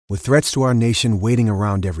With threats to our nation waiting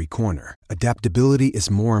around every corner, adaptability is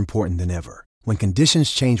more important than ever. When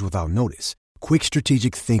conditions change without notice, quick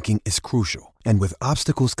strategic thinking is crucial. And with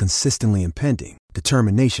obstacles consistently impending,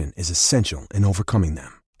 determination is essential in overcoming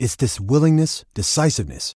them. It's this willingness,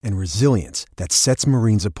 decisiveness, and resilience that sets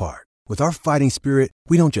Marines apart. With our fighting spirit,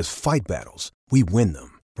 we don't just fight battles, we win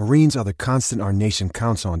them. Marines are the constant our nation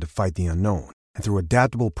counts on to fight the unknown. And through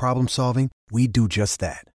adaptable problem solving, we do just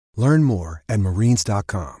that. Learn more at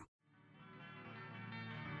marines.com.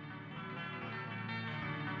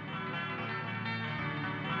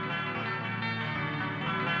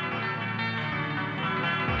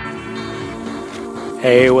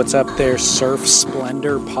 Hey, what's up there, Surf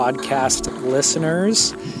Splendor podcast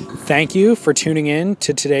listeners? Thank you for tuning in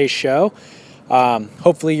to today's show.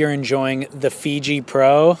 Hopefully you're enjoying the Fiji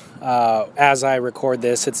Pro. As I record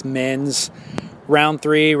this, it's men's round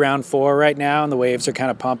 3, round 4 right now, and the waves are kind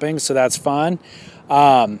of pumping, so that's fun.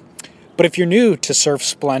 But if you're new to Surf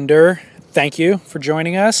Splendor, thank you for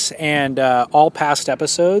joining us, and all past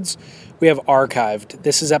episodes we have archived.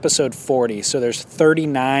 This is episode 40, so there's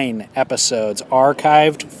 39 episodes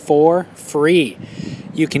archived for free.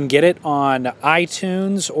 You can get it on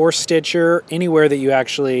iTunes or Stitcher, anywhere that you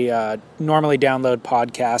actually normally download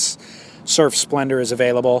podcasts. Surf Splendor is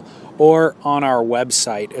available, or on our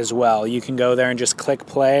website as well. You can go there and just click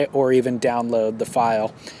play or even download the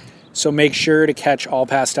file. So make sure to catch all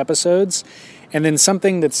past episodes. And then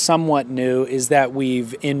something that's somewhat new is that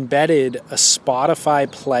we've embedded a Spotify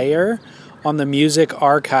player on the music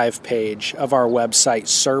archive page of our website,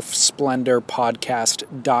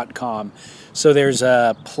 surfsplendorpodcast.com. So there's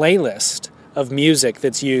a playlist of music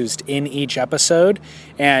that's used in each episode,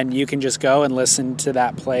 and you can just go and listen to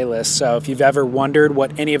that playlist. So if you've ever wondered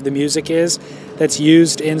what any of the music is that's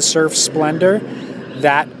used in Surf Splendor,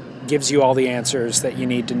 that gives you all the answers that you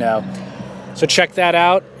need to know. So check that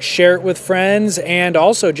out, share it with friends, and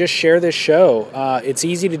also just share this show. It's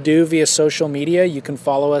easy to do via social media. You can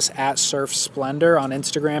follow us at Surf Splendor on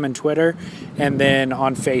Instagram and Twitter, and then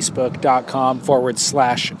on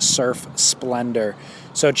Facebook.com/Surf Splendor.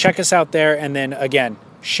 So check us out there, and then again,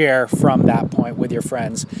 share from that point with your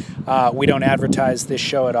friends. We don't advertise this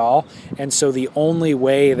show at all, and so the only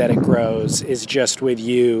way that it grows is just with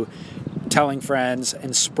you telling friends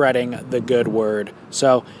and spreading the good word.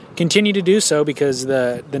 So continue to do so, because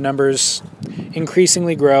the numbers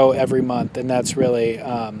increasingly grow every month, and that's really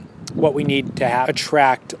what we need to have,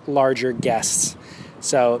 attract larger guests.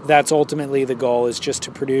 So that's ultimately the goal, is just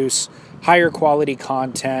to produce higher quality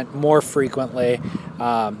content more frequently,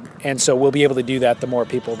 and so we'll be able to do that the more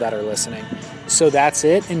people that are listening. So that's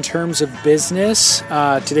it in terms of business.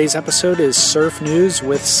 Today's episode is Surf News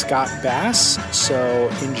with Scott Bass, so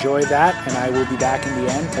enjoy that, and I will be back in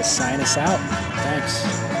the end to sign us out. Thanks.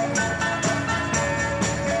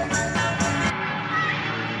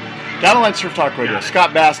 Down the Line Surf Talk Radio.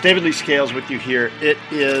 Scott Bass, David Lee Scales with you here. It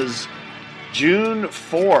is June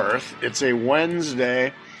 4th. It's a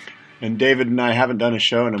Wednesday, and David and I haven't done a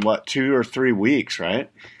show in, 2 or 3 weeks, right?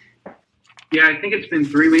 Yeah, I think it's been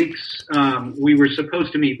 3 weeks. We were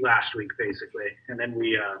supposed to meet last week, basically, and then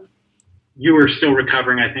you were still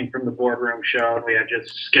recovering, I think, from the boardroom show, and we had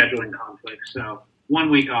just scheduling conflicts. So 1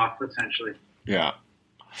 week off, essentially. Yeah.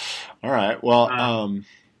 All right. Well,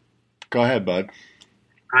 go ahead, bud.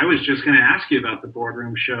 I was just going to ask you about the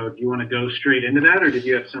boardroom show. Do you want to go straight into that, or did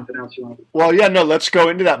you have something else you wanted to? Well, yeah, no, let's go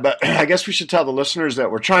into that. But I guess we should tell the listeners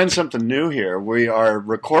that we're trying something new here. We are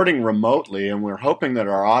recording remotely, and we're hoping that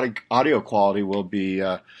our audio quality will be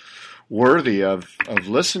worthy of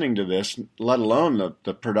listening to this, let alone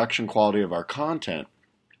the production quality of our content.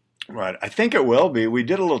 Right. I think it will be. We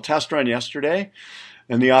did a little test run yesterday,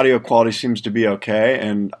 and the audio quality seems to be okay.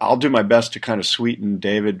 And I'll do my best to kind of sweeten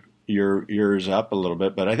David yours up a little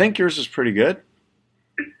bit, but I think yours is pretty good.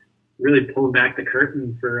 Really pulling back the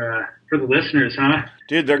curtain for the listeners, huh?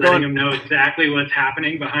 Dude, they're letting going. them know exactly what's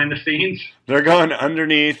happening behind the scenes. They're going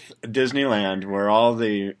underneath Disneyland, where all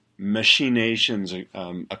the machinations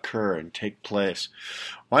occur and take place.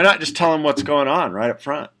 Why not just tell them what's going on right up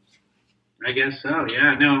front? I guess so.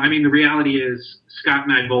 Yeah. No, I mean, the reality is Scott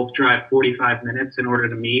and I both drive 45 minutes in order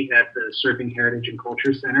to meet at the Surfing Heritage and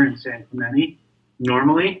Culture Center in San Clemente,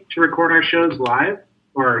 normally, to record our shows live,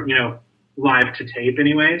 or, live to tape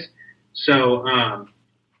anyways. So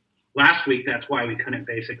last week, that's why we couldn't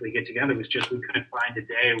basically get together, was just we couldn't find a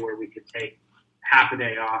day where we could take half a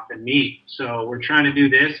day off and meet. So we're trying to do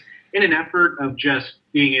this in an effort of just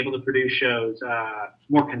being able to produce shows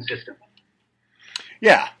more consistently.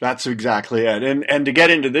 Yeah, that's exactly it. And to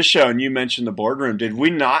get into this show, and you mentioned the boardroom,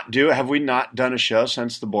 have we not done a show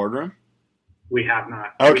since the boardroom? We have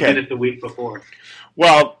not. Okay. We did it the week before.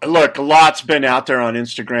 Well, look, a lot's been out there on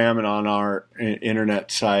Instagram and on our internet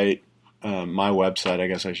site, my website, I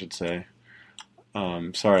guess I should say.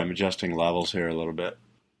 Sorry, I'm adjusting levels here a little bit.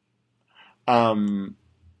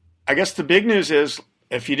 I guess the big news is,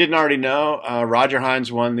 if you didn't already know, Roger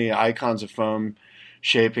Hines won the Icons of Foam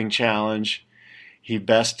Shaping Challenge. He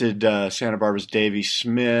bested Santa Barbara's Davey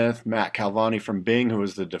Smith, Matt Calvani from Bing, who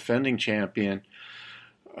was the defending champion,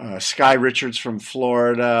 Sky Richards from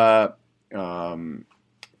Florida,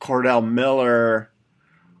 Cordell Miller,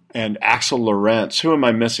 and Axel Lorentz. Who am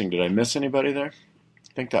I missing? Did I miss anybody there?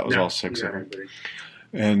 I think that was all six of them.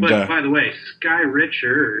 And but by the way, Sky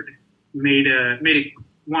Richard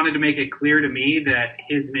wanted to make it clear to me that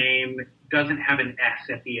his name doesn't have an S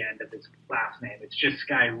at the end of his last name. It's just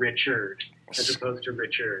Sky Richard as opposed to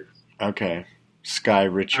Richards. Okay, Sky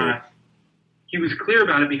Richard. He was clear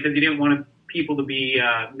about it because he didn't want people to be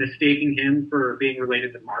mistaking him for being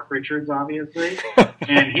related to Mark Richards, obviously.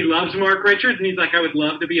 And he loves Mark Richards, and he's like, I would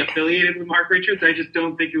love to be affiliated with Mark Richards. I just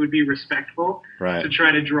don't think it would be respectful to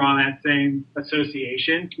try to draw that same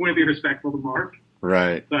association. It wouldn't be respectful to Mark.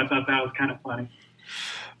 Right. So I thought that was kind of funny.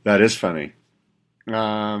 That is funny.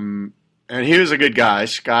 And he was a good guy,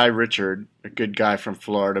 Sky Richard, a good guy from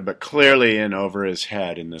Florida, but clearly in over his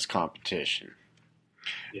head in this competition.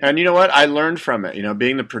 Yeah. And you know what? I learned from it. You know,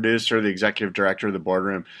 being the producer, the executive director of the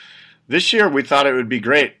boardroom, this year we thought it would be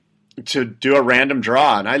great to do a random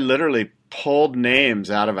draw, and I literally pulled names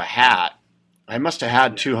out of a hat. I must have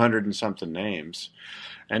had 200 and something names.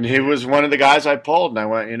 And he was one of the guys I pulled, and I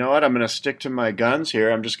went, you know what? I'm going to stick to my guns here.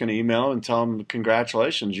 I'm just going to email him and tell him,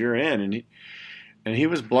 congratulations, you're in. And he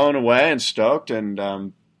was blown away and stoked. And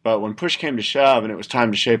but when push came to shove and it was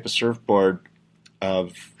time to shape a surfboard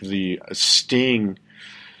of the Sting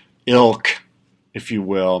ilk, if you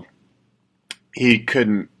will, he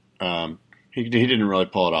couldn't. He didn't really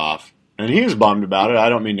pull it off, and he was bummed about it. I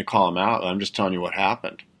don't mean to call him out. I'm just telling you what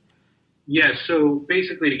happened. Yeah. So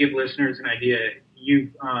basically, to give listeners an idea,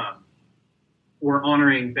 we're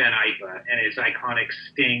honoring Ben Ipa and his iconic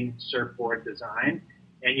Sting surfboard design.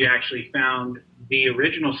 And you actually found the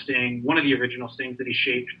original Sting, one of the original Stings that he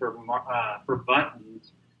shaped for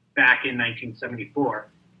buttons back in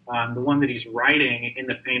 1974. The one that he's riding in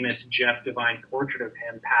the famous Jeff Devine portrait of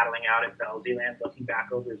him paddling out at Bellsyland, looking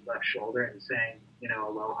back over his left shoulder and saying,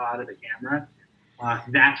 aloha to the camera.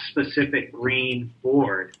 That specific green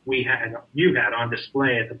board you had on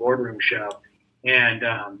display at the boardroom show.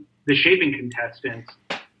 And the shaping contestants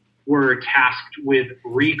were tasked with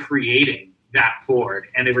recreating that board,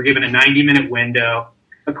 and they were given a 90-minute window,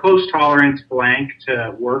 a close tolerance blank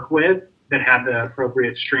to work with that had the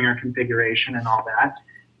appropriate stringer configuration and all that.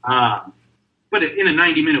 But in a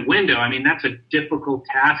 90-minute window, I mean, that's a difficult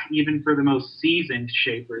task even for the most seasoned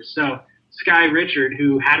shapers. So Sky Richard,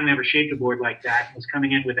 who hadn't ever shaped a board like that, was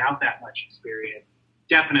coming in without that much experience.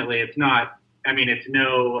 Definitely, it's no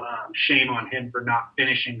shame on him for not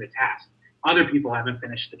finishing the task. Other people haven't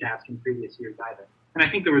finished the task in previous years either. And I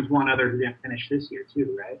think there was one other who didn't finish this year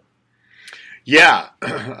too, right? Yeah.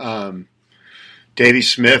 Davey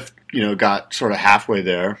Smith, got sort of halfway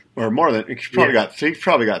there, or more than, he probably got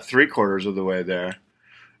 3/4 of the way there.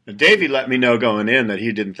 And Davey let me know going in that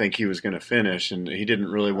he didn't think he was going to finish, and he didn't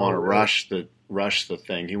really want to rush the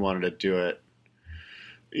thing. He wanted to do it,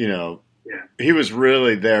 He was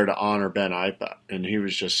really there to honor Ben Ipa, and he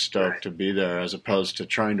was just stoked to be there as opposed to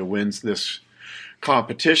trying to win this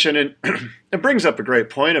competition. And it brings up a great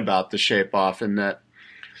point about the shape off, in that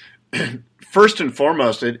first and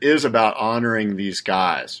foremost, it is about honoring these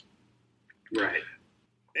guys. Right.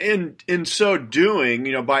 And in so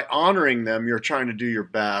doing, by honoring them, you're trying to do your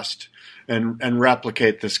best and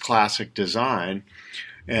replicate this classic design.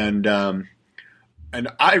 And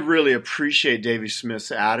I really appreciate Davey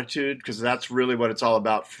Smith's attitude, because that's really what it's all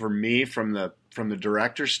about for me from the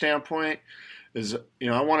director's standpoint. Is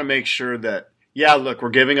I want to make sure that, yeah, look, we're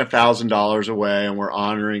giving $1,000 away and we're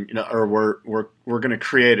honoring, or we're going to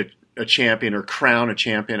create a champion, or crown a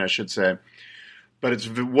champion, I should say. But it's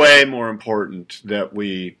way more important that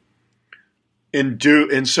we,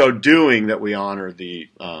 in so doing, that we honor the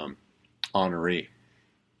honoree.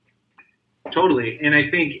 Totally, and I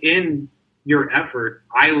think in your effort,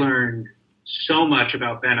 I learned so much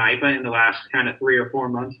about Ben Ipa in the last kind of 3 or 4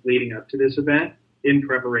 months leading up to this event in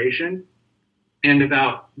preparation, and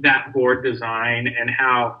about that board design, and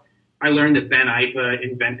how I learned that Ben Ipa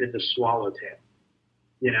invented the swallowtail,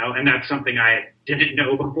 and that's something I didn't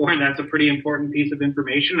know before, and that's a pretty important piece of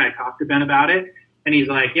information. I talked to Ben about it, and he's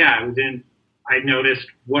like, yeah, I noticed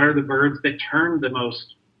what are the birds that turn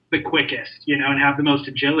the quickest, and have the most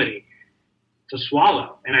agility. to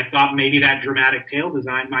swallow. And I thought maybe that dramatic tail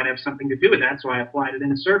design might have something to do with that. So I applied it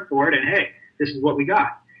in a surfboard, and hey, this is what we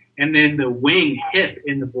got. And then the wing hip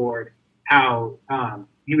in the board, how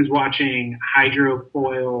he was watching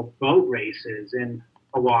hydrofoil boat races in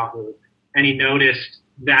Oahu, and he noticed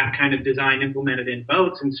that kind of design implemented in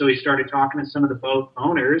boats. And so he started talking to some of the boat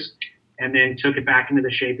owners and then took it back into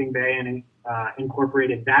the shaping bay and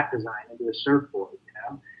incorporated that design into a surfboard,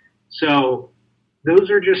 So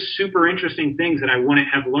those are just super interesting things that I wouldn't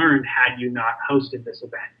have learned had you not hosted this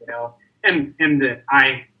event, and that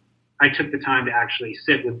I took the time to actually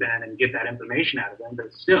sit with Ben and get that information out of him,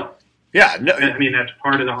 but still. Yeah, no, I mean, that's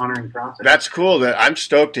part of the honoring process. That's cool. That I'm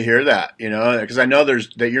stoked to hear that, because I know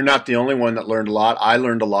that you're not the only one that learned a lot. I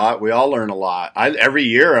learned a lot. We all learn a lot. Every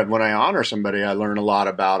year when I honor somebody, I learn a lot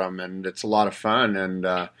about them, and it's a lot of fun.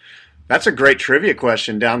 And that's a great trivia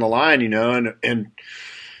question down the line, and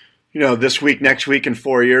this week, next week, in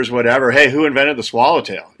 4 years, whatever. Hey, who invented the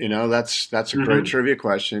swallowtail? That's a great trivia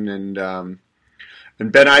question. And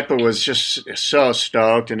Ben Ipa was just so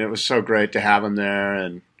stoked, and it was so great to have him there.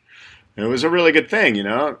 And it was a really good thing,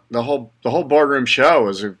 The whole boardroom show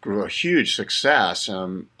was a huge success.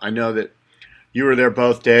 I know that you were there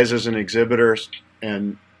both days as an exhibitor,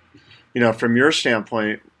 and from your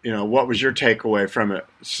standpoint, what was your takeaway from it?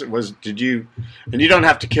 Did you? And you don't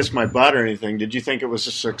have to kiss my butt or anything. Did you think it was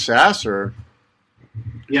a success, or?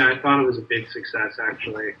 Yeah, I thought it was a big success,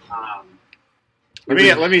 actually.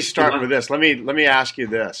 Let me start with this. Let me ask you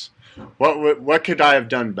this: what could I have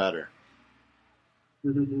done better?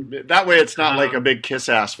 That way it's not like a big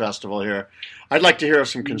kiss-ass festival here. I'd like to hear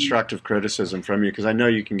some constructive criticism from you, because I know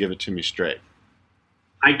you can give it to me straight.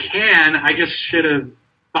 I can. I just should have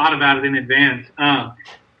thought about it in advance.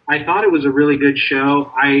 I thought it was a really good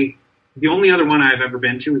show. The only other one I've ever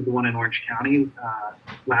been to is the one in Orange County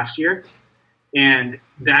last year, and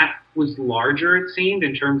that was larger, it seemed,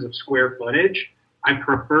 in terms of square footage. I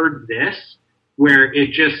preferred this, where it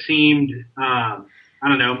just seemed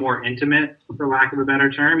more intimate, for lack of a better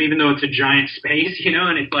term, even though it's a giant space,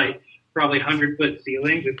 and it's like probably 100-foot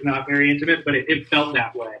ceilings. It's not very intimate, but it felt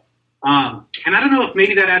that way. And I don't know if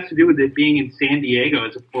maybe that has to do with it being in San Diego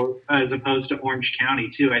as opposed to Orange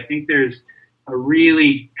County, too. I think there's a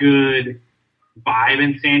really good vibe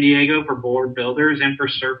in San Diego for board builders and for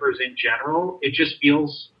surfers in general. It just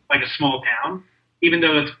feels like a small town, even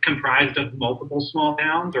though it's comprised of multiple small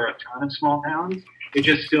towns or a ton of small towns. It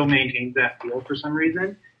just still maintains that feel for some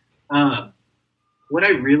reason. What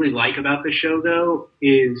I really like about the show, though,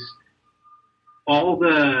 is all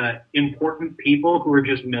the important people who are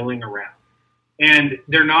just milling around. And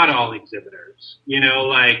they're not all exhibitors.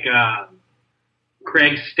 Like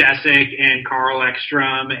Craig Stesick and Carl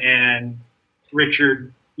Ekstrom and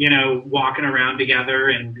Richard, walking around together,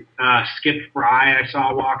 and Skip Fry I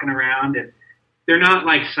saw walking around. And they're not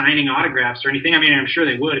like signing autographs or anything. I mean, I'm sure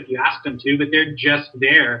they would if you asked them to, but they're just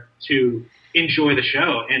there to enjoy the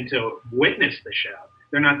show and to witness the show.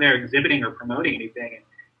 They're not there exhibiting or promoting anything. And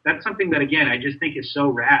that's something that, again, I just think is so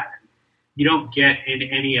rad. You don't get in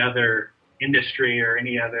any other industry or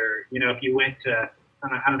any other, if you went to,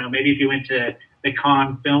 I don't know, maybe if you went to the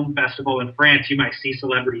Cannes Film Festival in France, you might see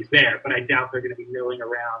celebrities there, but I doubt they're going to be milling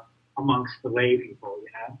around amongst the lay people,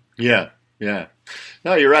 Yeah. Yeah.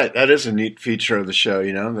 No, you're right. That is a neat feature of the show,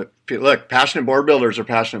 that look, passionate board builders are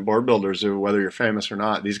passionate board builders, whether you're famous or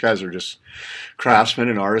not. These guys are just craftsmen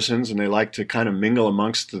and artisans, and they like to kind of mingle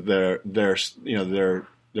amongst their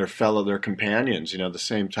companions, the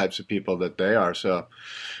same types of people that they are. So it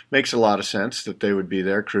makes a lot of sense that they would be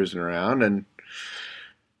there cruising around. And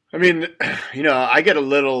I mean, I get a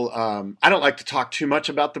little, I don't like to talk too much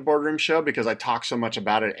about the boardroom show because I talk so much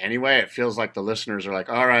about it anyway. It feels like the listeners are like,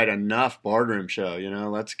 all right, enough boardroom show,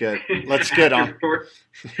 let's get on.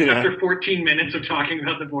 After 14 minutes of talking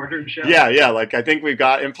about the boardroom show. Yeah. Like I think we've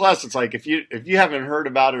got, and plus it's like, if you haven't heard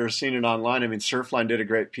about it or seen it online, I mean, Surfline did a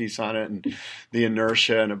great piece on it, and the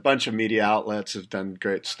Inertia and a bunch of media outlets have done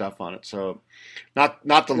great stuff on it. So not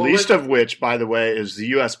the least of which, by the way, is the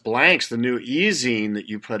US Blanks, the new e-zine that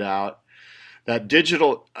you put out. That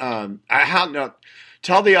digital,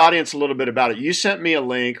 tell the audience a little bit about it. You sent me a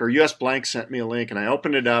link, or US Blank sent me a link, and I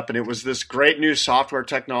opened it up, and it was this great new software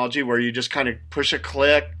technology where you just kind of push a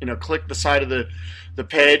click the side of the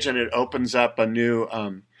page, and it opens up a new,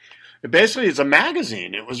 it basically is a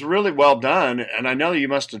magazine. It was really well done, and I know you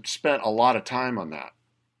must have spent a lot of time on that.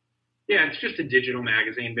 Yeah, it's just a digital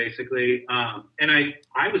magazine, basically. And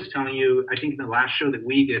I was telling you, I think in the last show that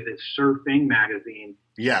we did, that Surfing Magazine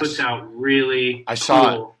puts out really I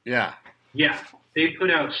saw it. Yeah. Yeah. They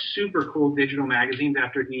put out super cool digital magazines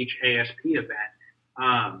after each ASP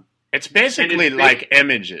event. It's basically like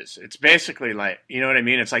images. It's basically like, you know what I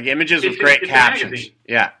mean? It's like images with great captions.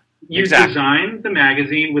 Yeah. You design the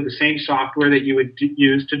magazine with the same software that you would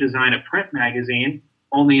use to design a print magazine,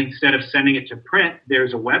 only instead of sending it to print,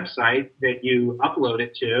 there's a website that you upload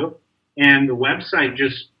it to, and the website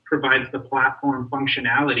just provides the platform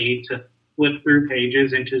functionality to flip through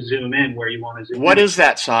pages and to zoom in where you want to zoom in. What is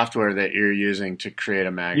that software that you're using to create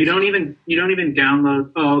a magazine? You don't even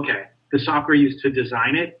download. Oh, okay. The software used to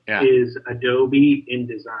design it is Adobe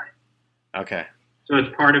InDesign. Okay. So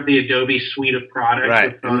it's part of the Adobe suite of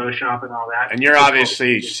products with Photoshop and all that. And you're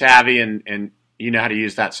obviously savvy and you know how to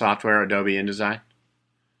use that software, Adobe InDesign?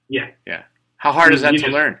 Yeah. Yeah. How hard is that to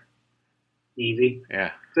learn? Easy.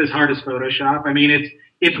 Yeah. It's as hard as Photoshop. I mean,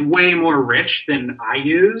 it's way more rich than I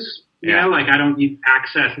use. You know, like I don't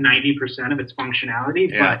access 90% of its functionality,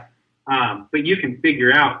 but you can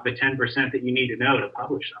figure out the 10% that you need to know to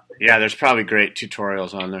publish something. Yeah, there's probably great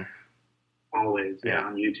tutorials on there. Always,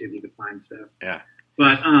 on YouTube you can find stuff. Yeah.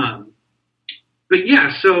 But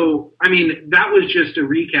yeah, so I mean, that was just a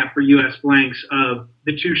recap for US Blanks of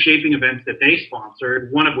the two shaping events that they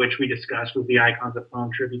sponsored. One of which we discussed was the Icons of Foam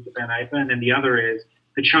tribute to Ben Ipa, and then the other is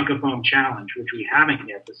the Chunk of Foam Challenge, which we haven't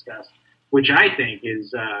yet discussed. Which I think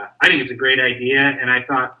is a great idea, and I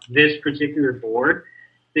thought this particular board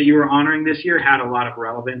that you were honoring this year had a lot of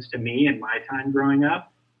relevance to me in my time growing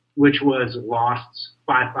up, which was Lost's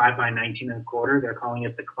 5.5 by 19 1/4. They're calling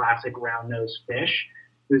it the classic round-nosed fish.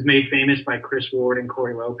 It was made famous by Chris Ward and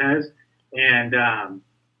Corey Lopez, and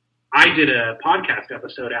I did a podcast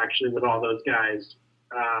episode actually with all those guys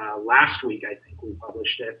last week. I think we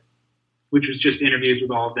published it, which was just interviews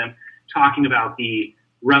with all of them talking about the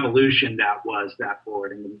revolution that was that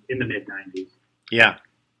board in the mid-90s. Yeah,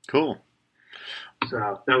 cool.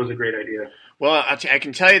 So that was a great idea. Well, I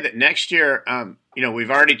can tell you that next year,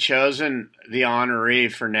 we've already chosen the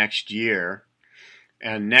honoree for next year.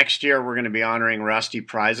 And next year we're going to be honoring Rusty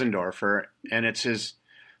Preisendorfer. And it's his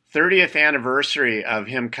 30th anniversary of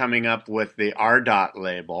him coming up with the RDOT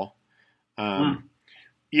label.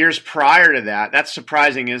 Years prior to that, that's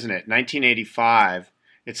surprising, isn't it? 1985.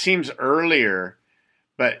 It seems earlier.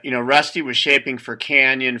 But, Rusty was shaping for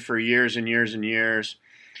Canyon for years and years and years,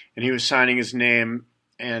 and he was signing his name.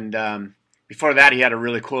 And before that, he had a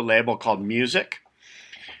really cool label called Music.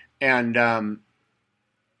 And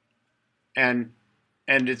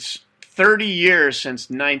it's 30 years since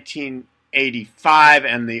 1985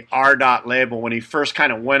 and the RDOT label when he first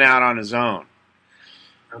kind of went out on his own.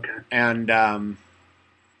 Okay. And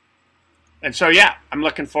so, yeah, I'm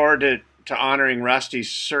looking forward to honoring Rusty.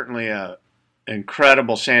 Certainly a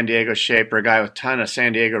incredible San Diego shaper, a guy with a ton of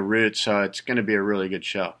San Diego roots, so it's going to be a really good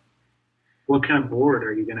show. What kind of board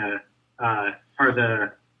are you going to, are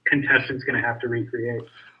the contestants going to have to recreate?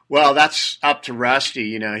 Well, that's up to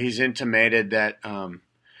Rusty. He's intimated that that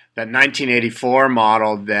 1984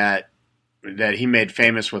 model that he made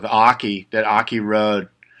famous with Aki, that Aki rode.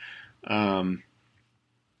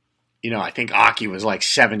 I think Aki was like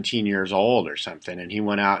 17 years old or something, and he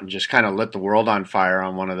went out and just kind of lit the world on fire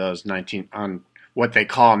on one of those on what they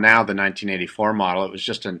call now the 1984 model. It was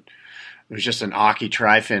just an Aki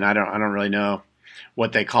Tri-Fin. I don't really know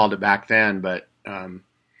what they called it back then, but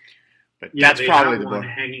that's probably the book.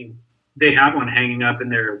 They have one hanging up in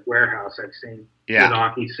their warehouse, I've seen, with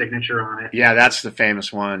Aki's signature on it. Yeah, that's the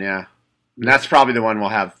famous one. Yeah, and that's probably the one we'll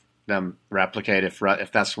have them replicate if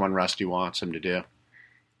that's the one Rusty wants them to do.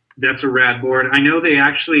 That's a rad board. I know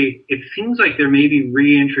it seems like they're maybe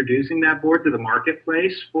reintroducing that board to the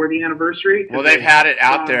marketplace for the anniversary. Well, they've had it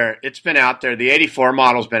out there. It's been out there. The 84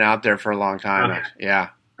 model's been out there for a long time. Okay. Yeah.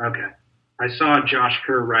 Okay. I saw Josh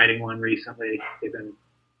Kerr riding one recently. They've been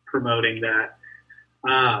promoting that.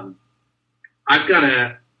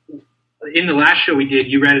 In the last show we did,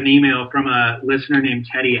 you read an email from a listener named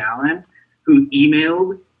Teddy Allen who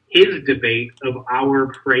emailed his debate of our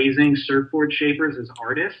praising surfboard shapers as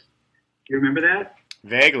artists. Do you remember that?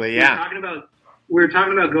 Vaguely, yeah. We were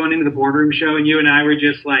talking about going into the boardroom show, and you and I were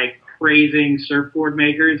just like praising surfboard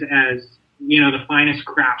makers as, the finest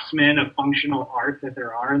craftsmen of functional art that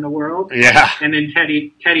there are in the world. Yeah. And then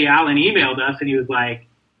Teddy Allen emailed us, and he was like,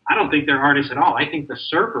 I don't think they're artists at all. I think the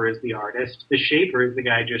surfer is the artist. The shaper is the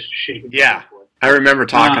guy just shaping the surfboard. I remember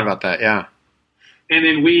talking about that, yeah. And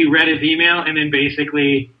then we read his email and then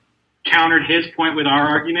basically countered his point with our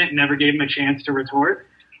argument and never gave him a chance to retort.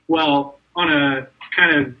 Well, on a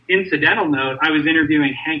kind of incidental note, I was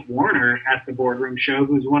interviewing Hank Warner at the boardroom show,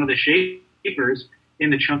 who's one of the shapers in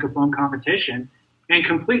the Chunk of Foam competition, and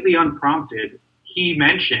completely unprompted, he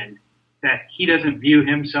mentioned that he doesn't view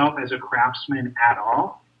himself as a craftsman at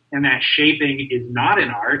all. and that shaping is not an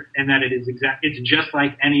art, and that it's just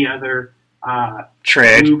like any other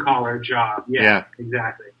trade, blue collar job. Yeah,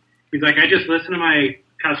 exactly. He's like, I just listen to my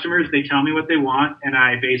customers. They tell me what they want, and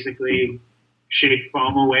I basically shape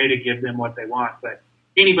foam away to give them what they want. But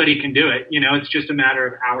anybody can do it. It's just a matter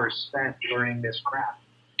of hours spent learning this craft.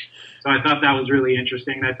 So I thought that was really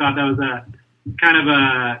interesting. I thought that was a kind of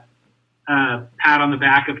a pat on the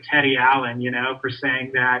back of Teddy Allen, for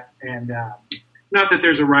saying that. And not that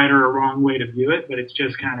there's a right or a wrong way to view it, but it's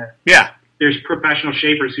just kind of, there's professional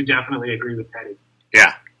shapers who definitely agree with Teddy.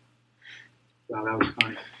 Yeah. So that was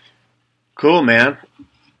funny. Cool, man.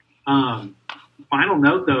 Final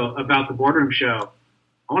note, though, about the Boardroom Show.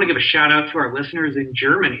 I want to give a shout out to our listeners in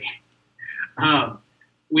Germany.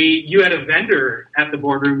 You had a vendor at the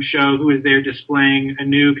Boardroom Show who was there displaying a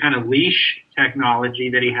new kind of leash technology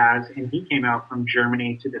that he has, and he came out from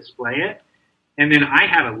Germany to display it. And then I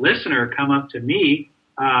had a listener come up to me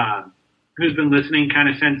who's been listening kind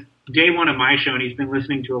of since day one of my show, and he's been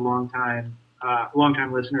listening to a long-time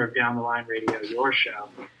listener of Down the Line Radio, your show.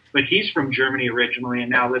 But he's from Germany originally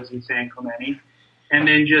and now lives in San Clemente. And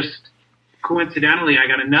then just coincidentally, I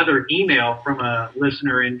got another email from a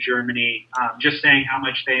listener in Germany just saying how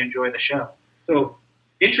much they enjoy the show. So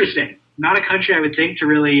interesting. Not a country I would think to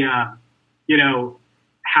really, house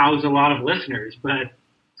a lot of listeners, but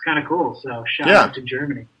it's kind of cool. So shout out to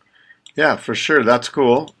Germany. Yeah, for sure. That's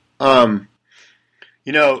cool. That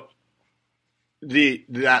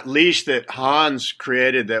leash that Hans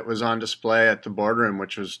created that was on display at the Boardroom,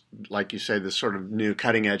 which was, like you say, this sort of new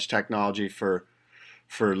cutting edge technology for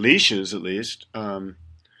leashes, at least,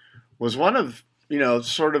 was one of,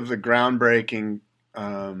 sort of the groundbreaking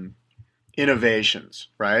innovations,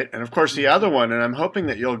 right? And of course the other one, and I'm hoping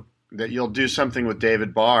that you'll do something with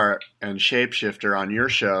David Barr and Shapeshifter on your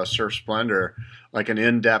show, Surf Splendor, like an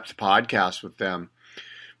in-depth podcast with them.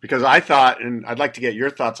 Because I thought, and I'd like to get your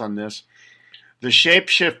thoughts on this, the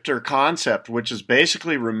Shapeshifter concept, which is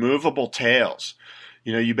basically removable tails.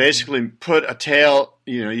 You basically put a tail,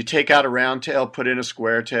 you take out a round tail, put in a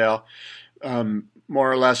square tail,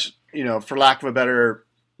 more or less, for lack of a better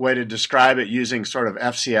way to describe it, using sort of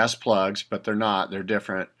FCS plugs, but they're not, they're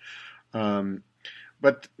different.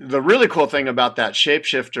 But the really cool thing about that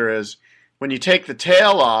Shapeshifter is when you take the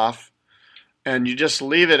tail off and you just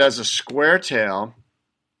leave it as a square tail,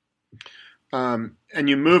 and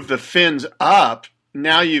you move the fins up,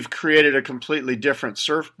 now you've created a completely different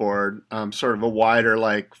surfboard, sort of a wider,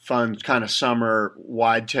 like fun kind of summer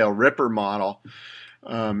wide tail ripper model.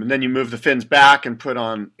 And then you move the fins back and put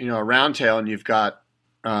on, a round tail, and you've got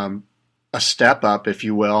a step up, if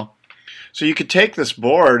you will. So you could take this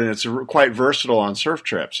board, and it's quite versatile on surf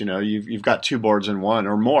trips. You've got 2 boards in one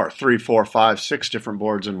or more, 3, 4, 5, 6 different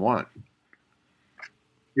boards in one.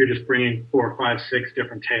 You're just bringing 4, 5, 6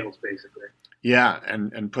 different tails, basically. Yeah,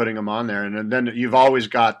 and putting them on there. And then you've always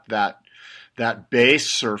got that base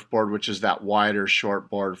surfboard, which is that wider short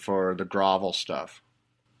board for the grovel stuff.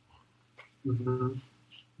 Mm-hmm.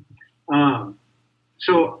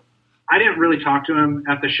 So I didn't really talk to him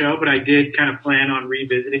at the show, but I did kind of plan on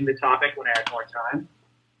revisiting the topic when I had more time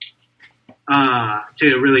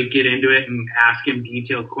to really get into it and ask him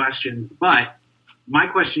detailed questions. But my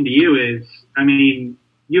question to you is,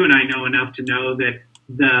 you and I know enough to know that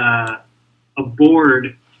a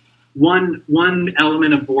board, one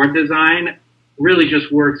element of board design really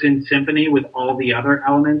just works in symphony with all the other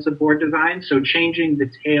elements of board design. So changing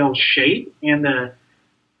the tail shape and the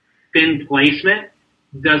fin placement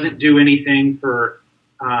doesn't do anything for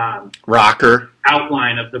rocker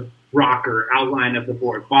outline of the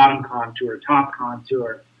board, bottom contour, top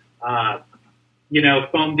contour,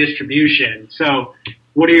 foam distribution. So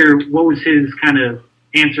what was his kind of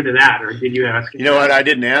answer to that, or did you ask him? You know what? I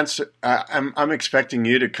didn't answer. I'm expecting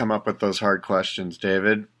you to come up with those hard questions,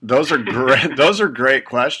 David. Those are great. Those are great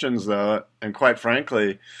questions, though, and quite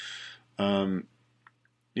frankly, ones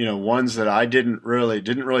that I didn't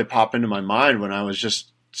really pop into my mind when I was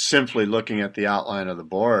just simply looking at the outline of the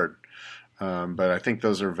board. But I think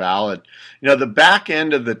those are valid. The back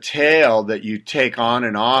end of the tail that you take on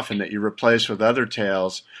and off and that you replace with other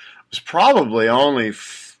tails was probably only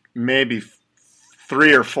maybe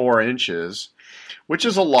 3 or 4 inches, which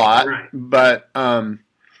is a lot, right.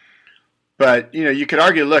 But you could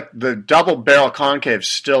argue, look, the double barrel concave's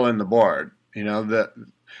still in the board. The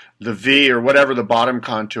V or whatever the bottom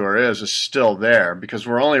contour is still there because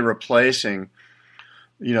we're only replacing,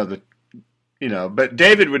 but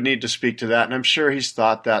David would need to speak to that, and I'm sure he's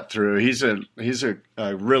thought that through. He's a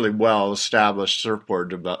really well established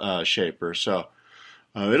surfboard shaper, so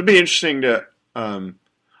it'll be interesting to.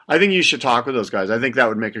 I think you should talk with those guys. I think that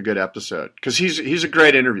would make a good episode because he's a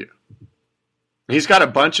great interview. He's got a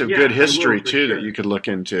bunch of good history too that you could look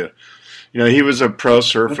into. He was a pro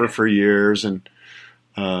surfer for years, and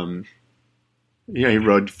he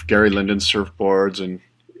rode Gary Linden's surfboards, and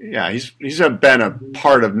he's been a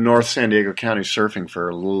part of North San Diego County surfing for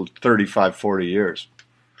a little 35, 40 years.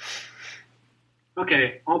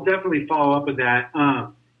 Okay, I'll definitely follow up with that.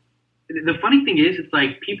 The funny thing is, it's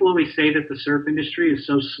like people always say that the surf industry is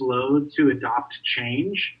so slow to adopt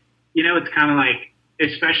change. It's kind of like,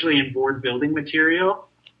 especially in board building material,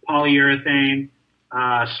 polyurethane,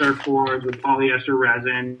 surfboards with polyester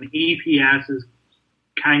resin. EPS has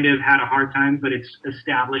kind of had a hard time, but it's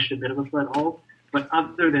established a bit of a foothold. But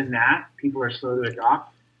other than that, people are slow to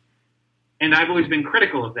adopt. And I've always been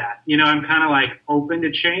critical of that. I'm kind of like open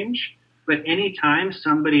to change, but anytime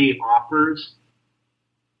somebody offers...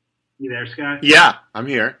 You there, Scott? Yeah, I'm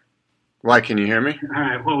here. Why, can you hear me? All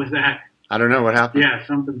right, what was that? I don't know what happened. Yeah,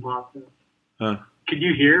 something popped up. Huh. Could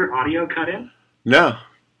you hear audio cut in? No.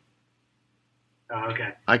 Oh,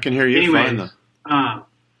 okay. I can hear you fine, though. All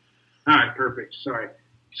right, perfect. Sorry.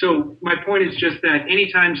 So my point is just that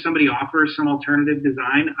anytime somebody offers some alternative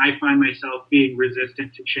design, I find myself being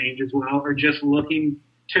resistant to change as well, or just looking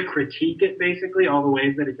to critique it, basically, all the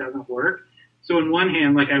ways that it doesn't work. So on one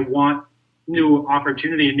hand, like, I want new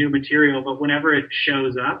opportunity and new material, but whenever it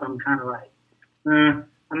shows up, I'm kind of like, I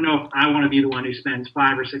don't know if I want to be the one who spends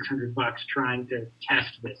 $500 or $600 trying to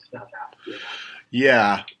test this stuff out.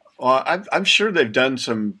 Yeah. Well, I'm sure they've done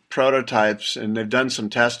some prototypes and they've done some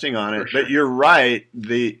testing on it, but you're right.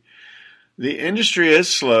 The industry is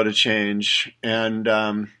slow to change, and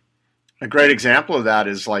a great example of that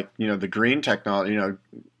is like the green technology,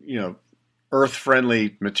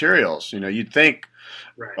 earth-friendly materials. You'd think,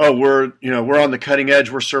 right. Oh, we're on the cutting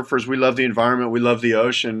edge. We're surfers. We love the environment. We love the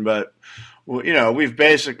ocean, but we've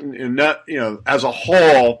basically as a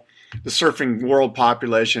whole, the surfing world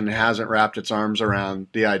population hasn't wrapped its arms around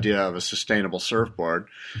the idea of a sustainable surfboard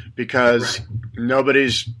because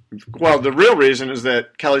the real reason is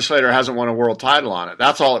that Kelly Slater hasn't won a world title on it.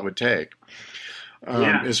 That's all it would take,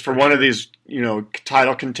 is for one of these,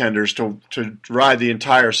 title contenders to ride the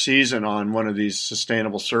entire season on one of these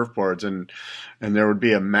sustainable surfboards. And there would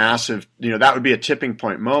be a massive, that would be a tipping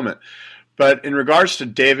point moment. But in regards to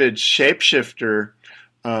David's Shapeshifter,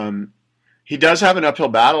 he does have an uphill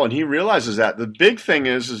battle, and he realizes that. The big thing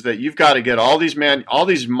is that you've got to get all these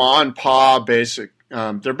ma and pa basic.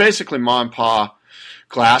 They're basically ma and pa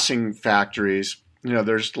glassing factories.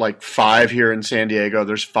 There's like 5 here in San Diego.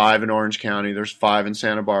 There's 5 in Orange County. There's 5 in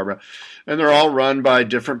Santa Barbara, and they're all run by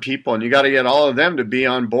different people. And you got to get all of them to be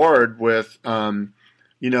on board with, the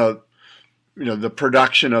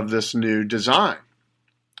production of this new design.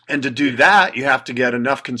 And to do that, you have to get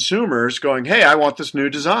enough consumers going, hey, I want this new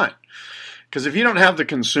design. Because if you don't have the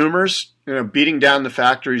consumers, beating down the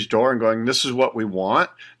factory's door and going, this is what we want,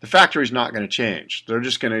 the factory's not going to change. They're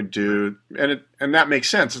just going to do, and that makes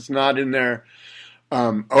sense. It's not in their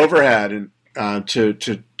overhead and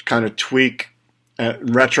to kind of tweak,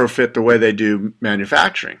 retrofit the way they do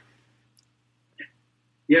manufacturing.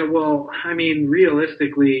 Yeah, well, I mean,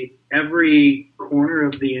 realistically, every corner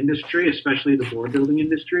of the industry, especially the board building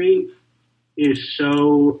industry, is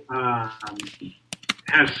so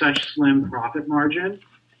has such slim profit margin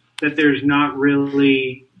that there's not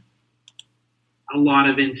really a lot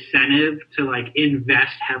of incentive to like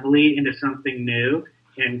invest heavily into something new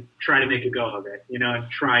and try to make a go of it, and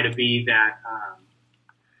try to be that,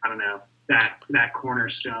 that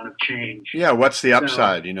cornerstone of change. Yeah. What's the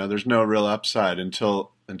upside? There's no real upside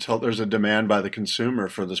until there's a demand by the consumer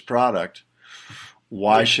for this product.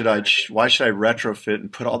 Why should I retrofit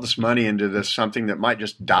and put all this money into this something that might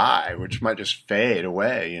just die, which might just fade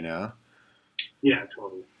away, Yeah,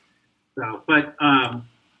 totally. So, but,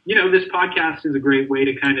 this podcast is a great way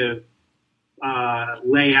to kind of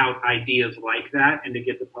lay out ideas like that and to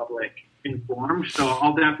get the public informed. So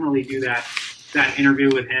I'll definitely do that interview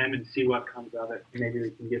with him and see what comes of it. Maybe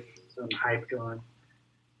we can get some hype going.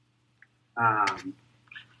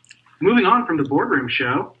 Moving on from the boardroom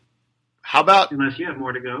show. How about, unless you have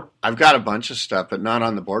more to go? I've got a bunch of stuff, but not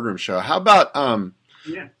on the boardroom show. How about,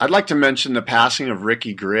 I'd like to mention the passing of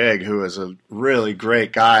Ricky Grigg, who is a really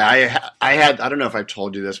great guy. I don't know if I've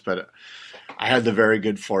told you this, but I had the very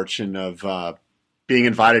good fortune of being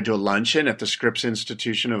invited to a luncheon at the Scripps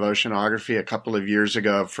Institution of Oceanography a couple of years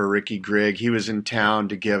ago for Ricky Grigg. He was in town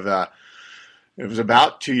to give it was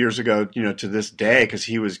about 2 years ago, to this day, because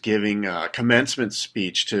he was giving a commencement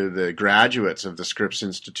speech to the graduates of the Scripps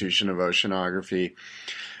Institution of Oceanography.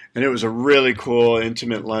 And it was a really cool,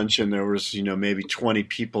 intimate luncheon. There was, maybe 20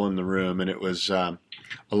 people in the room, and it was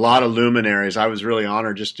a lot of luminaries. I was really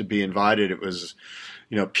honored just to be invited. It was,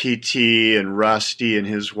 PT and Rusty and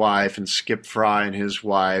his wife, and Skip Fry and his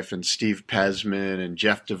wife, and Steve Pesman and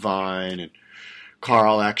Jeff Devine and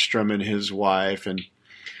Carl Ekstrom and his wife. And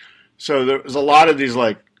so there was a lot of these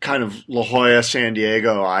like kind of La Jolla, San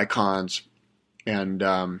Diego icons. And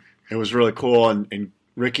it was really cool. And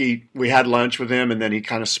Ricky, we had lunch with him, and then he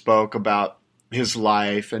kind of spoke about his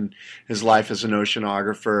life and his life as an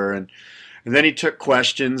oceanographer. And then he took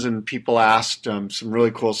questions, and people asked some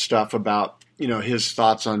really cool stuff about, his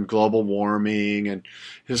thoughts on global warming and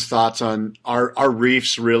his thoughts on our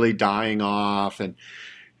reefs really dying off. And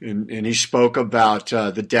he spoke about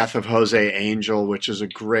the death of Jose Angel, which is a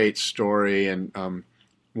great story, and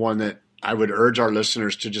one that I would urge our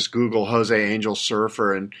listeners to just Google Jose Angel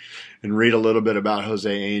surfer and read a little bit about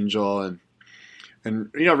Jose Angel. And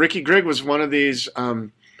Ricky Grigg was one of these.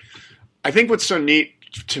 I think what's so neat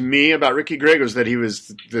to me about Ricky Grigg was that he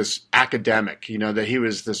was this academic, that he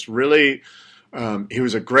was this really, he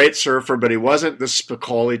was a great surfer, but he wasn't the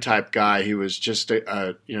Spicoli type guy. He was just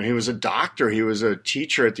he was a doctor. He was a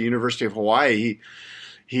teacher at the University of Hawaii.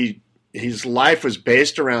 His life was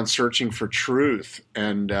based around searching for truth.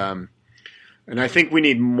 And I think we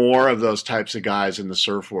need more of those types of guys in the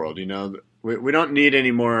surf world. We don't need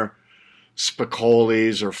any more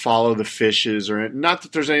Spicolis or follow the fishes, or not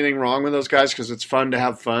that there's anything wrong with those guys, because it's fun to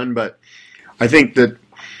have fun. But I think that,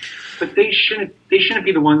 but they shouldn't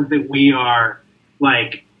be the ones that we are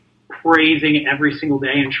like praising every single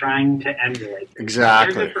day and trying to emulate.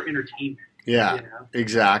 Exactly. They're good for entertainment. Yeah,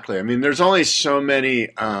 exactly. I mean, there's only so many.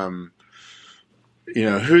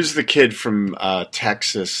 Who's the kid from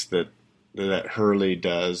Texas that Hurley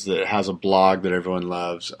does, that has a blog that everyone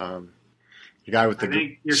loves? The guy with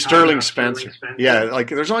the Sterling Spencer. Yeah, like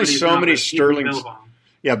there's only so many Sterlings.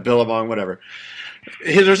 Yeah, Billabong, whatever.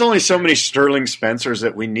 There's only so many Sterling Spencers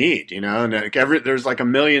that we need, and there's like a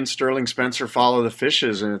million Sterling Spencer follow the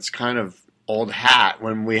fishes, and it's kind of old hat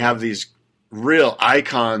when we have these real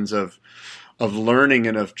icons of learning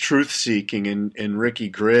and of truth seeking in Ricky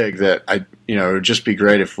Grigg. That it would just be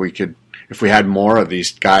great if we had more of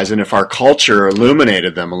these guys, and if our culture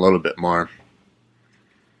illuminated them a little bit more.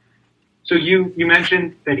 So you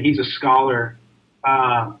mentioned that he's a scholar.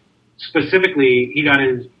 Specifically, he got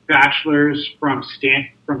his bachelor's from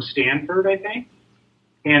Stanford, I think,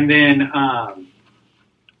 and then a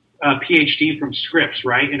PhD from Scripps,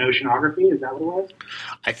 right, in oceanography. Is that what it was?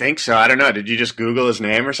 I think so. I don't know. Did you just Google his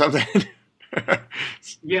name or something?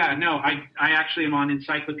 Yeah, no. I actually am on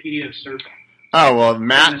Encyclopedia of Surfing. Oh, well,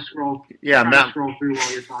 Matt. Scroll through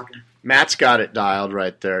while you're talking. Matt's got it dialed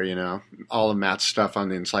right there, all of Matt's stuff on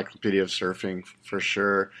the Encyclopedia of Surfing for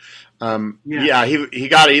sure. He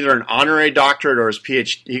got either an honorary doctorate or his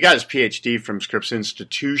PhD. He got his PhD from Scripps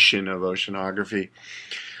Institution of Oceanography.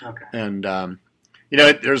 Okay. And,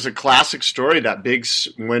 there's a classic story, that big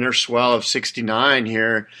winter swell of 1969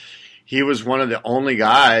 here. He was one of the only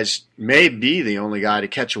guys, maybe the only guy, to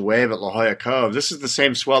catch a wave at La Jolla Cove. This is the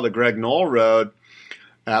same swell that Greg Knoll rode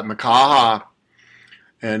at Makaha.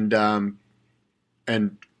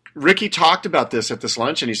 And Ricky talked about this at this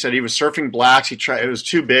luncheon. He said he was surfing blacks. It was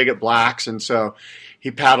too big at blacks, and so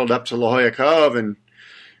he paddled up to La Jolla Cove and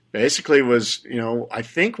basically was, I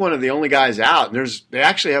think one of the only guys out. And they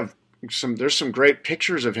actually have some great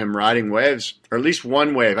pictures of him riding waves, or at least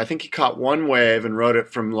one wave. I think he caught one wave and rode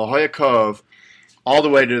it from La Jolla Cove all the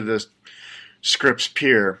way to the Scripps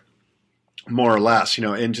Pier, more or less,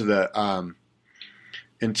 into the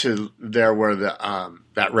into there where the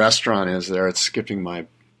that restaurant is there. It's skipping my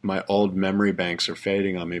old memory banks are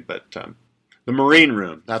fading on me, but the Marine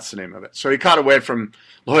Room, that's the name of it. So he caught a wave from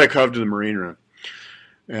La Jolla Cove to the Marine Room.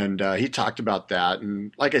 And he talked about that.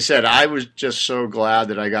 And like I said, I was just so glad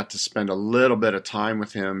that I got to spend a little bit of time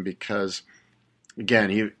with him because,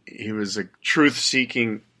 again, he was a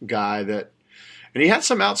truth-seeking guy and he had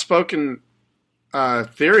some outspoken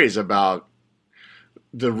theories about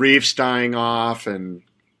the reefs dying off and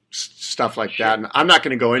stuff like that. And I'm not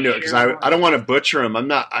going to go into it because I don't want to butcher him.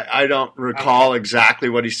 I don't recall exactly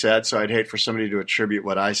what he said, so I'd hate for somebody to attribute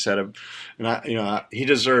what I said. And he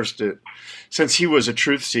deserves to. Since he was a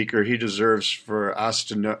truth seeker, he deserves for us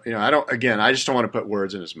to know. I just don't want to put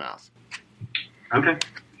words in his mouth. Okay.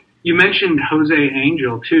 You mentioned Jose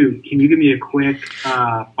Angel too. Can you give me a quick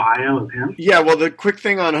bio of him? Yeah. Well, the quick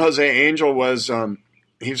thing on Jose Angel was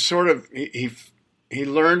he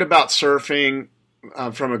learned about surfing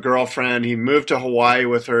from a girlfriend. He moved to Hawaii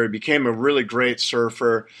with her. He became a really great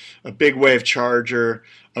surfer, a big wave charger,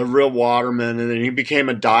 a real waterman, and then he became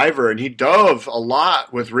a diver, and he dove a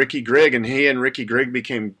lot with Ricky Grigg, and he and Ricky Grigg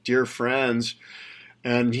became dear friends.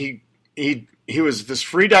 And he he was this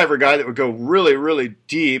free diver guy that would go really, really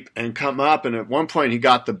deep and come up. And at one point he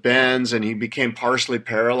got the bends and he became partially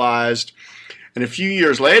paralyzed. And a few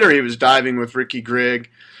years later, he was diving with Ricky Grigg.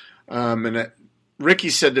 Ricky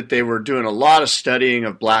said that they were doing a lot of studying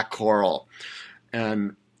of black coral.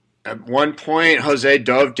 And at one point, Jose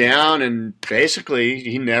dove down and basically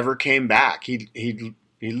he never came back. He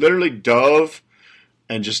literally dove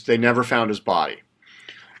and just they never found his body.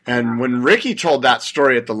 And when Ricky told that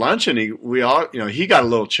story at the luncheon, he got a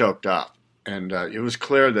little choked up. And it was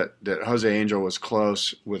clear that Jose Angel was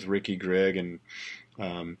close with Ricky Grigg. And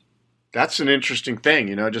that's an interesting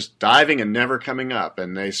thing, just diving and never coming up.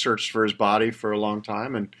 And they searched for his body for a long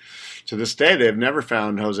time. And to this day, they've never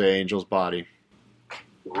found Jose Angel's body.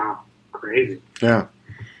 Wow, crazy. Yeah.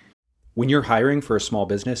 When you're hiring for a small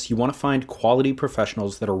business, you want to find quality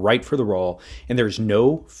professionals that are right for the role, and there's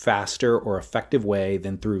no faster or effective way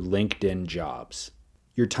than through LinkedIn Jobs.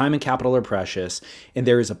 Your time and capital are precious, and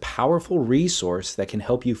there is a powerful resource that can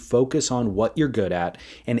help you focus on what you're good at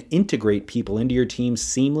and integrate people into your team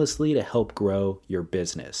seamlessly to help grow your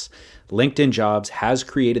business. LinkedIn Jobs has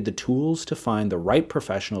created the tools to find the right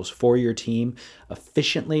professionals for your team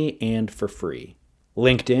efficiently and for free.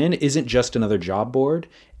 LinkedIn isn't just another job board.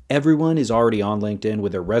 Everyone is already on LinkedIn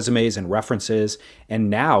with their resumes and references, and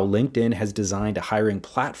now LinkedIn has designed a hiring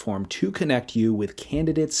platform to connect you with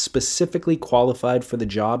candidates specifically qualified for the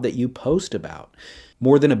job that you post about.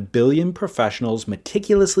 More than 1 billion professionals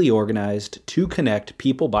meticulously organized to connect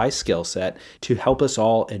people by skill set to help us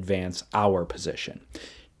all advance our position.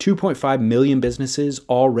 2.5 million businesses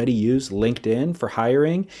already use LinkedIn for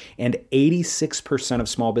hiring, and 86% of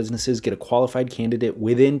small businesses get a qualified candidate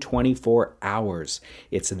within 24 hours.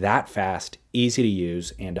 It's that fast, easy to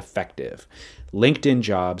use, and effective. LinkedIn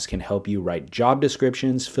Jobs can help you write job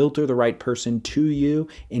descriptions, filter the right person to you,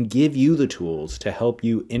 and give you the tools to help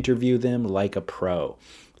you interview them like a pro.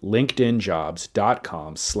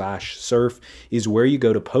 LinkedInjobs.com/surf is where you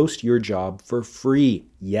go to post your job for free.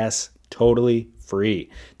 Yes, totally free.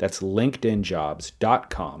 That's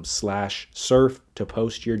LinkedInjobs.com/surf to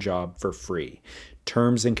post your job for free.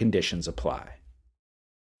 Terms and conditions apply.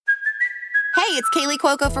 Hey, it's Kaylee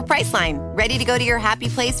Cuoco for Priceline. Ready to go to your happy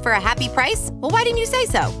place for a happy price? Well, why didn't you say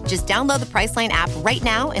so? Just download the Priceline app right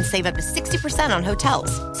now and save up to 60% on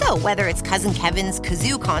hotels. So whether it's Cousin Kevin's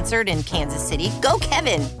Kazoo Concert in Kansas City, go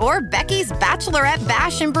Kevin, or Becky's Bachelorette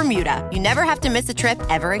Bash in Bermuda, you never have to miss a trip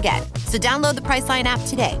ever again. So download the Priceline app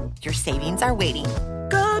today. Your savings are waiting.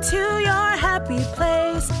 Go to your happy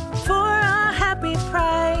place for a happy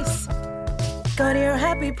price. Go to your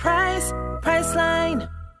happy price, Priceline.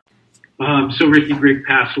 So Ricky Grigg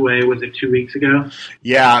passed away, was it 2 weeks ago?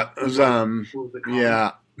 Yeah, it was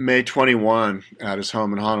May 21 at his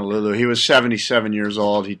home in Honolulu. He was 77 years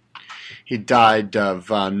old. He died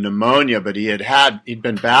of pneumonia, but he'd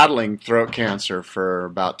been battling throat cancer for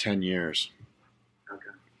about 10 years.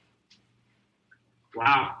 Okay.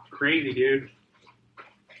 Wow, crazy, dude.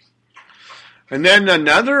 And then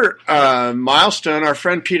another milestone, our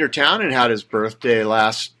friend Peter Townend had his birthday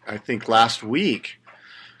last week.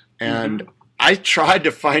 And I tried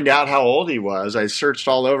to find out how old he was. I searched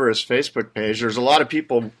all over his Facebook page. There's a lot of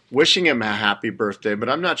people wishing him a happy birthday, but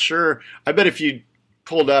I'm not sure. I bet if you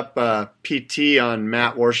pulled up PT on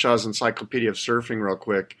Matt Warshaw's Encyclopedia of Surfing real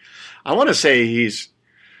quick, I want to say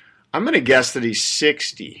I'm going to guess that he's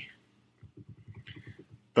 60.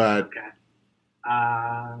 But okay.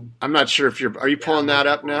 I'm not sure if are you pulling that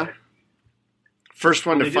up now? First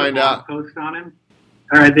one to find out. Post on him.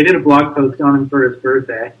 All right, they did a blog post on him for his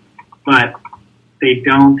birthday, but they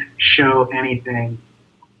don't show anything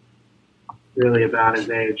really about his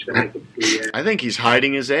age that I could see yet. I think he's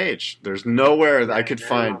hiding his age. There's nowhere that I could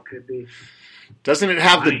find. Well, could be. Doesn't it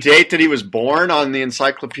have the date that he was born on the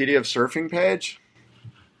Encyclopedia of Surfing page?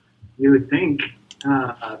 You would think.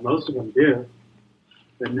 Most of them do.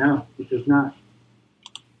 But no, it does not.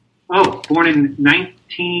 Oh, born in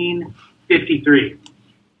 1953.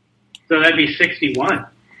 So that'd be 61.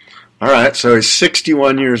 All right, so he's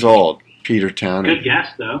 61 years old, Peter Townend. Good guess,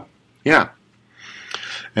 though. Yeah.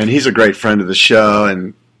 And he's a great friend of the show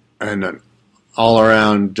and an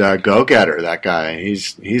all-around go-getter, that guy.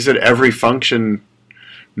 He's at every function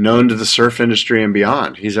known to the surf industry and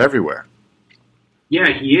beyond. He's everywhere.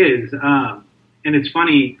 Yeah, he is. And it's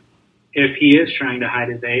funny, if he is trying to hide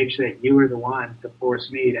his age, that you were the one to force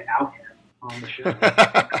me to out him on the show.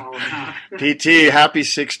 Call him out. PT, happy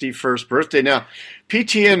 61st birthday. Now,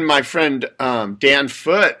 PT and my friend Dan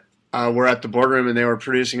Foote were at the boardroom, and they were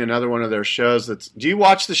producing another one of their shows. Do you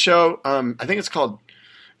watch the show? I think it's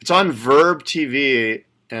on Verb TV,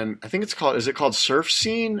 and I think is it called Surf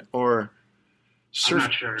Scene? Or Surf, I'm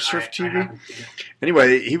not sure. Surf I TV? haven't seen it.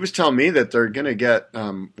 Anyway, he was telling me that they're going to get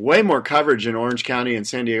way more coverage in Orange County and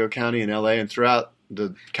San Diego County and LA and throughout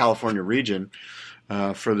the California region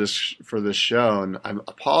for this show. And I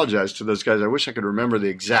apologize to those guys. I wish I could remember the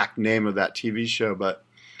exact name of that TV show, but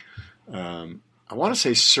I want to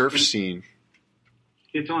say Surf Scene.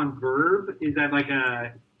 It's on Verb. Is that like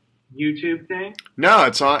a YouTube thing? No,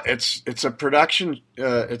 it's on. It's a production.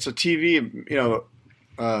 It's a TV.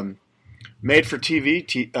 Made for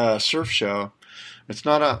TV surf show. It's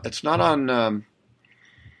not on. It's not on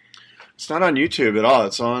YouTube at all.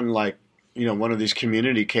 It's on one of these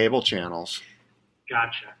community cable channels.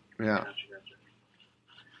 Gotcha. Yeah.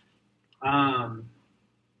 Gotcha.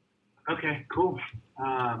 Okay. Cool.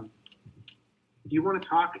 Do you want to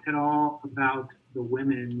talk at all about the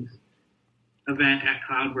women's event at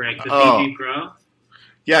Cloudbreak, the Fiji Pro?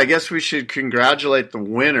 Yeah, I guess we should congratulate the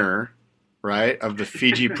winner, right, of the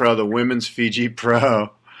Fiji Pro, the women's Fiji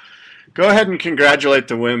Pro. Go ahead and congratulate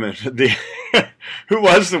the women. Who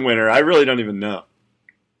was the winner? I really don't even know.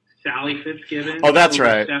 Sally Fitzgibbons. Oh, that's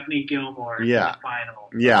right. Stephanie Gilmore. Yeah. In the final.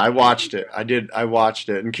 Yeah, I watched it. I watched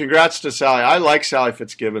it. And congrats to Sally. I like Sally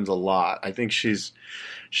Fitzgibbons a lot. I think she's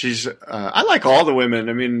I like all the women.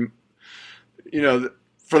 I mean,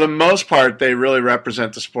 for the most part, they really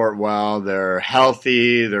represent the sport well. They're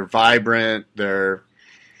healthy. They're vibrant. They're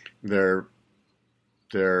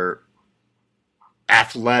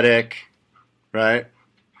athletic, right?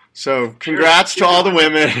 So congrats to all the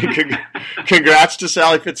women. Congrats to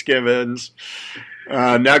Sally Fitzgibbons.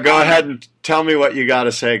 Now go ahead and tell me what you got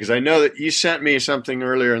to say, because I know that you sent me something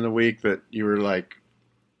earlier in the week that you were like,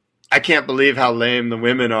 I can't believe how lame the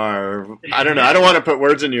women are. I don't know. I don't want to put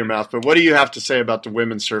words into your mouth, but what do you have to say about the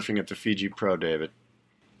women surfing at the Fiji Pro, David?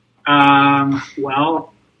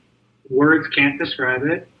 Well, words can't describe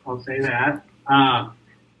it. I'll say that.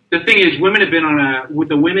 The thing is, women have been with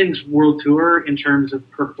the women's world tour in terms of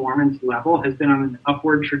performance level has been on an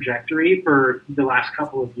upward trajectory for the last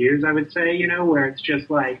couple of years, I would say, where it's just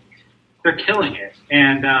like they're killing it.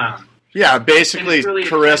 And yeah, basically really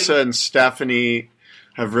Carissa exciting. and Stephanie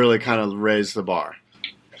have really kind of raised the bar.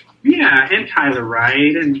 Yeah, and Tyler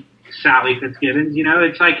Wright and Sally Fitzgibbons,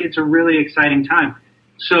 it's a really exciting time.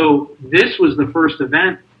 So this was the first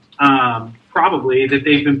event probably that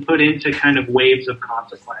they've been put into kind of waves of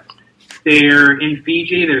consequence. They're in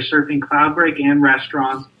Fiji, they're surfing Cloudbreak and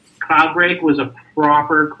restaurants. Cloudbreak was a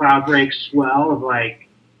proper Cloudbreak swell of like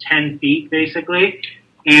 10 feet basically,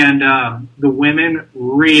 and the women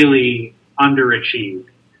really underachieved.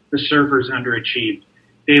 The surfers underachieved.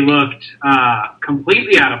 They looked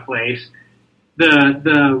completely out of place.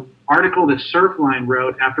 The article that Surfline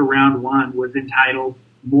wrote after round one was entitled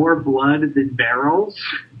 "More Blood Than Barrels,"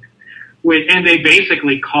 and they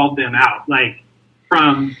basically called them out. Like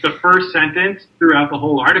from the first sentence throughout the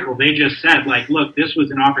whole article, they just said, like, look, this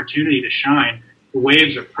was an opportunity to shine. The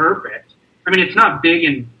waves are perfect. I mean, it's not big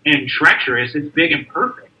and treacherous. It's big and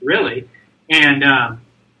perfect, really. And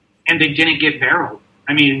they didn't get barreled.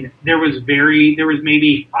 I mean, there was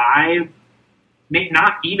maybe five,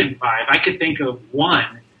 not even five. I could think of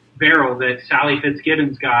one barrel that Sally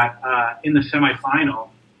Fitzgibbons got in the semifinal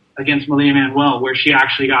against Malia Manuel, where she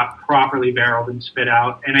actually got properly barreled and spit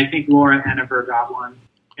out. And I think Laura Hennifer got one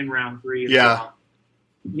in round 3 as well.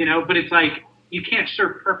 But it's like, you can't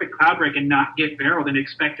surf perfect Cloudbreak and not get barreled and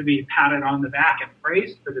expect to be patted on the back and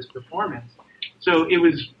praised for this performance. So it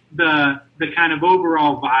was the kind of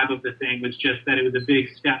overall vibe of the thing was just that it was a big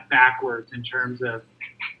step backwards in terms of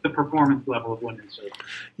the performance level of women's surfing.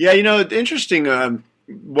 Yeah, it's interesting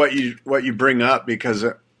what you bring up, because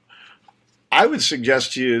I would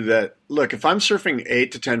suggest to you that, look, if I'm surfing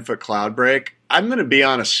 8 to 10 foot Cloudbreak, I'm going to be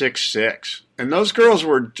on a 6.6. And those girls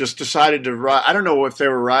were just decided to ride. I don't know if they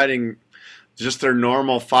were riding just their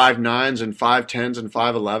normal 5.9s and 5.10s and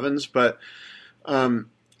 5.11s, but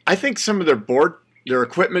I think some of their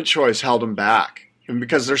equipment choice held them back. And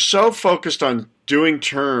because they're so focused on doing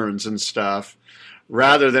turns and stuff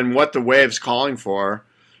rather than what the wave's calling for.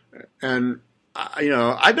 And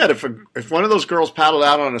I bet if one of those girls paddled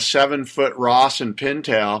out on a 7-foot Ross and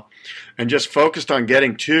pintail and just focused on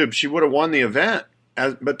getting tubes, she would have won the event.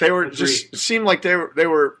 But they were just, it seemed like they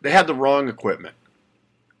had the wrong equipment.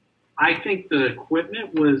 I think the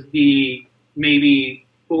equipment was the maybe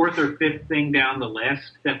 4th or 5th thing down the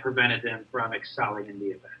list that prevented them from excelling in the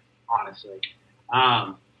event, honestly.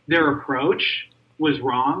 Their approach was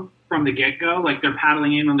wrong from the get-go. Like, they're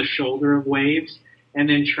paddling in on the shoulder of waves and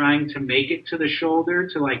then trying to make it to the shoulder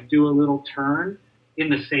to, like, do a little turn in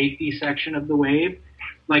the safety section of the wave.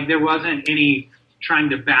 Like, there wasn't any trying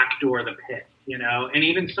to backdoor the pit, And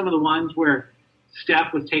even some of the ones where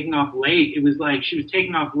Steph was taking off late, it was like she was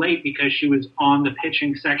taking off late because she was on the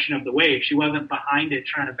pitching section of the wave. She wasn't behind it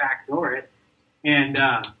trying to backdoor it. And,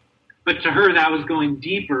 but to her, that was going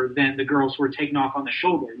deeper than the girls who were taking off on the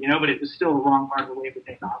shoulder, you know, but it was still the wrong part of the wave to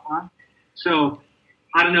take off on. So,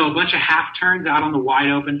 I don't know, a bunch of half turns out on the wide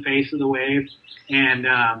open face of the wave and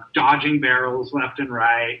dodging barrels left and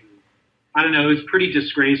right. I don't know, it was pretty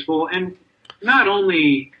disgraceful. And not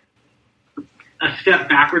only a step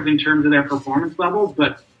backwards in terms of their performance levels,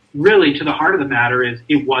 but really to the heart of the matter is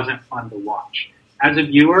it wasn't fun to watch. As a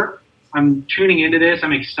viewer, I'm tuning into this.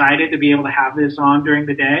 I'm excited to be able to have this on during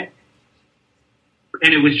the day.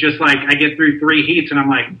 And it was just like, I get through 3 heats and I'm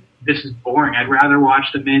like, this is boring. I'd rather watch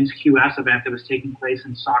the men's QS event that was taking place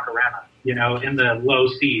in Sakuraba, you know, in the low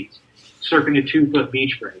seas, surfing a 2-foot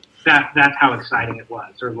beach break. That's how exciting it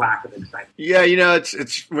was, or lack of excitement. Yeah, you know,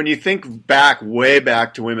 it's when you think back, way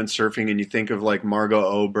back to women's surfing, and you think of like Margot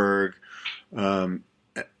Oberg, and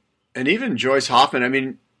even Joyce Hoffman. I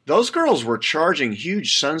mean, those girls were charging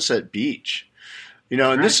huge Sunset Beach, you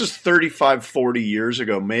know, and Right. this is 35, 40 years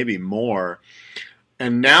ago, maybe more.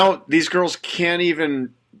 And now these girls can't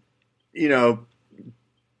even, you know,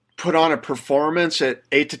 put on a performance at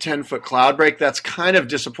 8 to 10 foot cloud break. That's kind of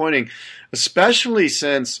disappointing, especially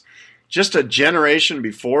since just a generation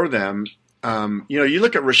before them, you know, you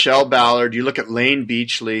look at Rochelle Ballard, you look at Lane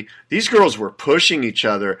Beachley, these girls were pushing each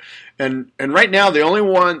other. And right now, the only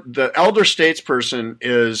one, the elder statesperson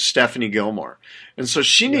is Stephanie Gilmore. And so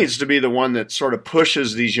she needs to be the one that sort of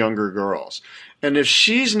pushes these younger girls. And if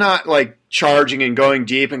she's not like charging and going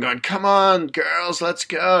deep and going, come on, girls, let's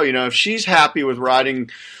go. You know, if she's happy with riding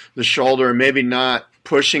the shoulder and maybe not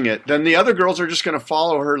pushing it, then the other girls are just going to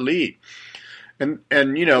follow her lead.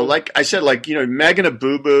 And you know, like I said, like, you know, Megan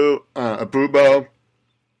Abubo,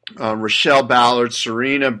 Rochelle Ballard,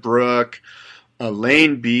 Serena Brooke,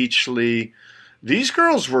 Lane Beachley, these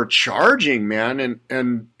girls were charging, man.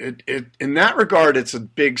 And it in that regard, it's a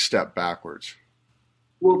big step backwards.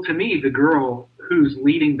 Well, to me, the girl who's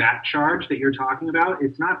leading that charge that you're talking about,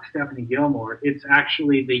 it's not Stephanie Gilmore. It's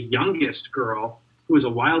actually the youngest girl who was a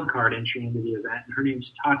wild card entry into the event. And her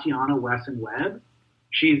name's Tatiana Wesson-Webb.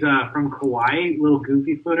 She's from Kauai, little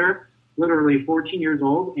goofy footer, literally 14 years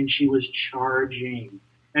old, and she was charging.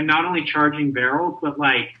 And not only charging barrels, but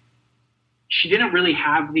like she didn't really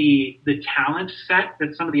have the talent set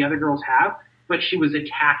that some of the other girls have, but she was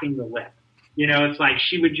attacking the lip. You know, it's like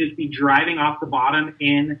she would just be driving off the bottom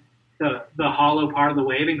in the hollow part of the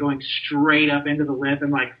wave and going straight up into the lip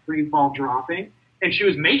and like free fall dropping. And she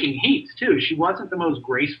was making heats too. She wasn't the most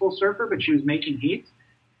graceful surfer, but she was making heats.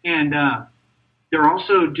 And they're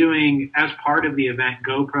also doing, as part of the event,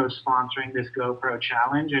 GoPro sponsoring this GoPro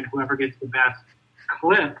challenge, and whoever gets the best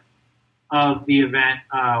clip of the event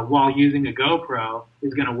while using a GoPro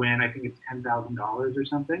is going to win. I think it's $10,000 or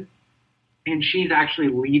something. And she's actually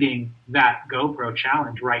leading that GoPro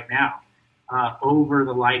challenge right now over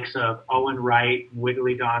the likes of Owen Wright,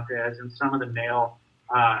 Wiggly Dantes, and some of the male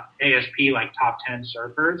ASP like top 10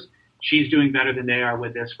 surfers. She's doing better than they are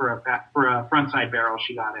with this for a frontside barrel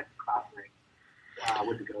she got at Cloud Break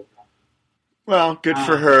with the GoPro. Well, good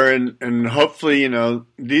for her, and hopefully, you know,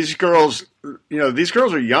 these girls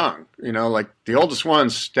are young. You know, like the oldest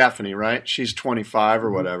one's Stephanie, right? She's 25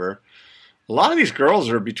 or whatever. A lot of these girls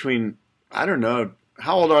are between, I don't know,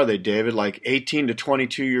 how old are they, David? Like 18 to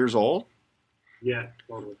 22 years old? Yeah,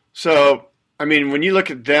 totally. So, I mean, when you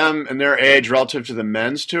look at them and their age relative to the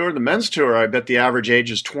men's tour, I bet the average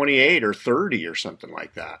age is 28 or 30 or something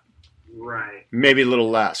like that. Right. Maybe a little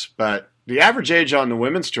less, but the average age on the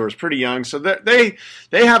women's tour is pretty young, so they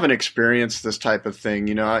haven't experienced this type of thing,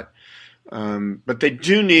 you know. But they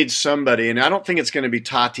do need somebody, and I don't think it's going to be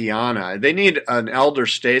Tatiana. They need an elder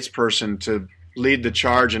statesperson to lead the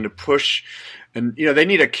charge and to push. And, you know, they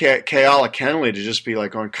need a Kayala Kennelly to just be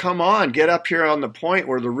like, going, come on, get up here on the point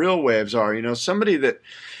where the real waves are. You know, somebody that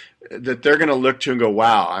they're going to look to and go,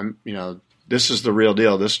 wow, this is the real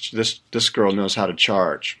deal. This girl knows how to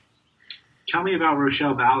charge. Tell me about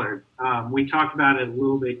Rochelle Ballard. We talked about it a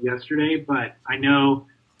little bit yesterday, but I know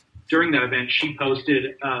during that event she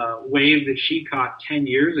posted a wave that she caught 10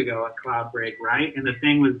 years ago at Cloud Break, right? And the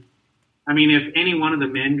thing was, I mean, if any one of the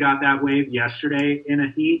men got that wave yesterday in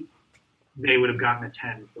a heat, they would have gotten a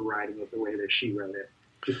 10 for riding it the way that she rode it.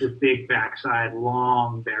 Just this big backside,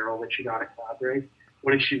 long barrel that she got at Cloud Break.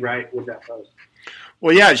 What did she write with that post?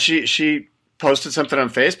 Well, yeah, she posted something on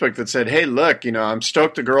Facebook that said, hey, look, you know, I'm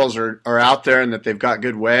stoked the girls are out there and that they've got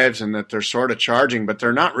good waves and that they're sort of charging, but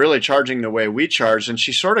they're not really charging the way we charge. And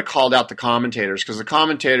she sort of called out the commentators because the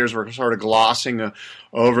commentators were sort of glossing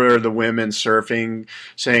over the women surfing,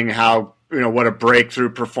 saying how what a breakthrough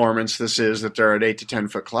performance this is, that they're at 8 to 10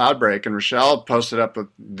 foot cloud break. And Rochelle posted up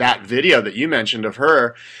that video that you mentioned of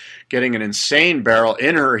her getting an insane barrel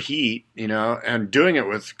in her heat, and doing it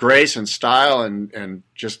with grace and style and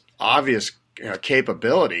just obvious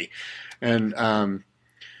capability. And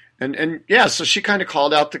yeah, so she kind of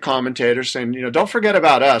called out the commentators saying, don't forget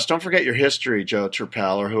about us. Don't forget your history, Joe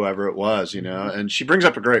Turpel or whoever it was, and she brings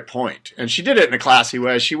up a great point. And she did it in a classy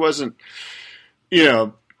way. She wasn't,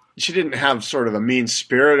 she didn't have sort of a mean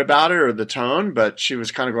spirit about it or the tone, but she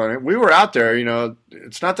was kind of going, we were out there,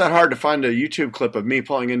 it's not that hard to find a YouTube clip of me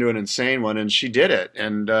pulling into an insane one, and she did it.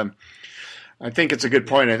 And I think it's a good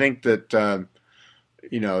point. I think that,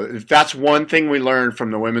 if that's one thing we learned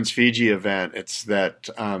from the Women's Fiji event, it's that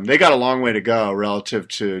they got a long way to go relative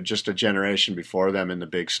to just a generation before them in the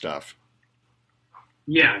big stuff.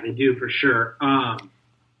 Yeah, they do for sure.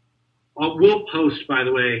 We'll post, by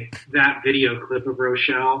the way, that video clip of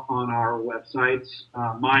Rochelle on our websites.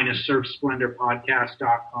 Mine is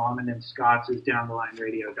surfsplendorpodcast.com, and then Scott's is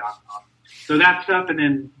downthelineradio.com. So that stuff, and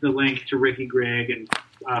then the link to Ricky Grigg and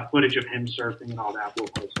footage of him surfing and all that, we'll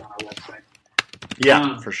post on our website.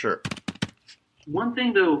 Yeah, for sure. One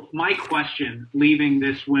thing, though, my question leaving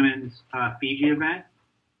this women's Fiji event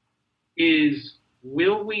is,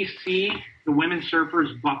 will we see the women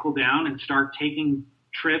surfers buckle down and start taking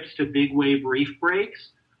trips to big wave reef breaks,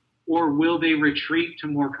 or will they retreat to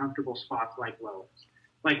more comfortable spots like Lowe's?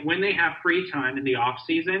 Like when they have free time in the off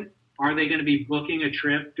season, are they going to be booking a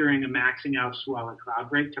trip during a maxing out swell and cloud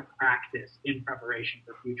break to practice in preparation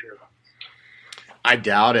for future events? I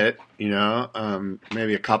doubt it.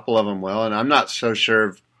 Maybe a couple of them will, and I'm not so sure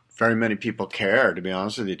if very many people care, to be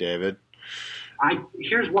honest with you, David.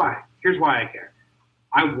 Here's why I care.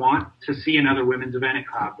 I want to see another women's event at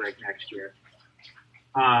Cloud Break next year.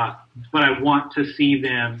 But I want to see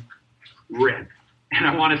them rip, and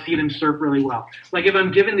I want to see them surf really well. Like if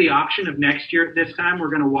I'm given the option of next year at this time, we're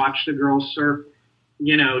going to watch the girls surf,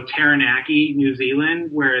 Taranaki, New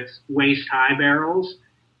Zealand, where it's waist high barrels,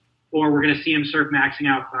 or we're going to see them surf maxing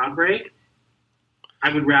out Cloud Break.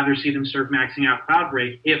 I would rather see them surf maxing out Cloud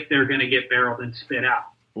Break if they're going to get barreled and spit out.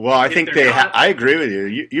 Well, I think I agree with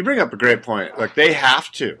you. You bring up a great point. Like they have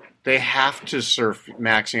to surf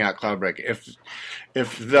maxing out Cloud Break.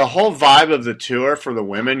 If the whole vibe of the tour for the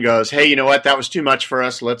women goes, hey, you know what, that was too much for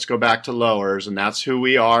us, let's go back to lowers, and that's who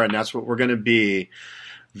we are, and that's what we're going to be,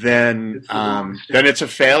 then it's a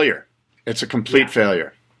failure. It's a complete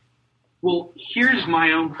failure. Well, here's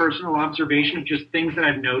my own personal observation of just things that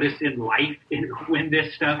I've noticed in life when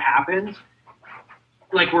this stuff happens.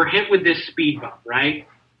 Like we're hit with this speed bump, right,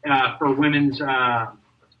 for women's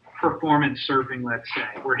performance surfing, let's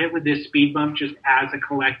say. We're hit with this speed bump just as a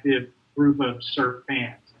collective group of surf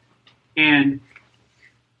fans. And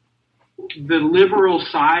the liberal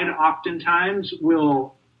side oftentimes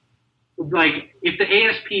will, like, if the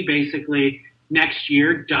ASP basically next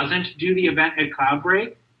year doesn't do the event at Cloud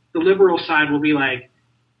Break, the liberal side will be like,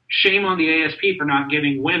 shame on the ASP for not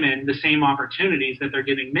giving women the same opportunities that they're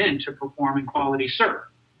giving men to perform in quality surf.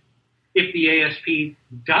 If the ASP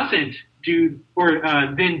doesn't do, or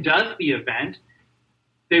then does the event,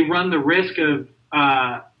 they run the risk of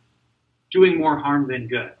doing more harm than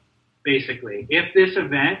good, basically. If the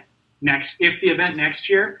event next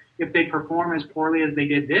year, if they perform as poorly as they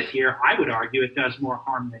did this year, I would argue it does more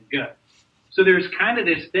harm than good. So there's kind of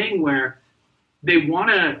this thing where you want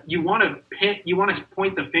to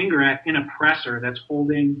point the finger at an oppressor that's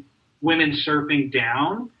holding women surfing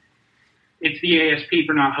down. It's the ASP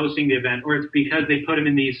for not hosting the event, or it's because they put them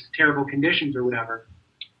in these terrible conditions or whatever.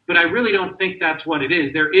 But I really don't think that's what it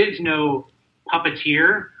is. There is no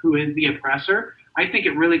puppeteer who is the oppressor. I think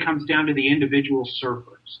it really comes down to the individual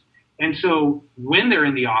surfers. And so when they're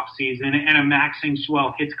in the off season and a maxing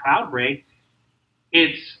swell hits Cloud Break,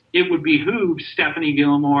 it would behoove Stephanie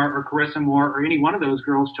Gilmore or Carissa Moore or any one of those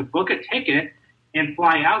girls to book a ticket and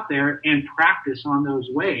fly out there and practice on those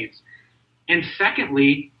waves. And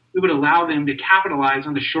secondly, it would allow them to capitalize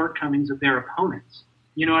on the shortcomings of their opponents.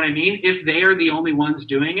 You know what I mean? If they are the only ones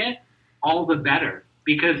doing it, all the better,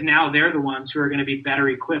 because now they're the ones who are going to be better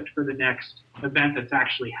equipped for the next event that's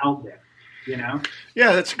actually held there. Yeah,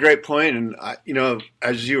 that's a great point. And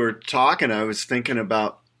as you were talking, I was thinking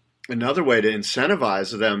about another way to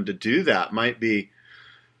incentivize them to do that might be,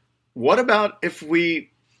 what about if we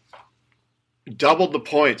doubled the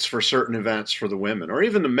points for certain events for the women, or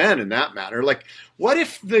even the men in that matter? Like, what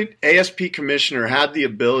if the ASP commissioner had the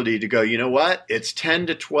ability to go, you know what, it's 10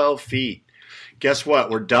 to 12 feet. Guess what?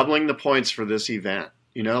 We're doubling the points for this event.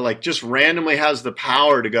 like just randomly has the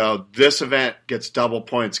power to go, this event gets double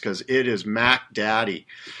points because it is Mac Daddy.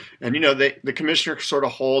 And, the commissioner sort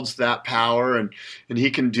of holds that power, and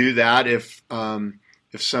he can do that if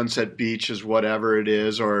Sunset Beach is whatever it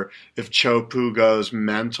is, or if Chopu goes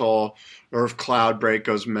mental, or if Cloudbreak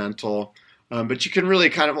goes mental. But you can really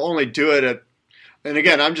kind of only do it and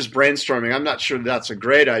again, I'm just brainstorming. I'm not sure that's a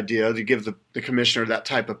great idea to give the commissioner that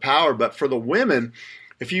type of power. But for the women,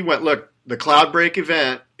 if you went, look, the Cloudbreak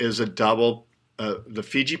event is a double, the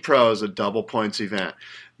Fiji Pro is a double points event.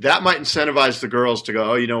 That might incentivize the girls to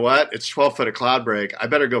go, oh, you know what? It's 12 foot of Cloudbreak. I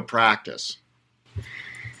better go practice.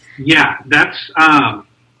 Yeah, that's I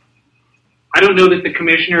don't know that the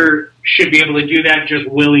commissioner should be able to do that just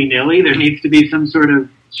willy-nilly. There needs to be some sort of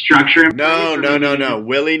structure. No.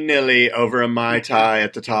 Willy-nilly over a Mai Tai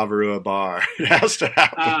at the Tavarua bar. It has to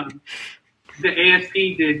happen. The ASP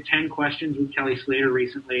did 10 questions with Kelly Slater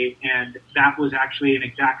recently, and that was actually an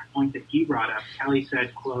exact point that he brought up. Kelly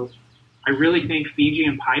said, quote, I really think Fiji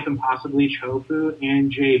and Pipe and possibly Chopu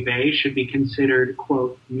and J Bay should be considered,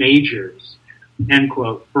 quote, majors, end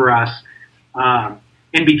quote, for us,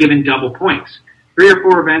 and be given double points. 3 or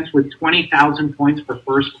 4 events with 20,000 points for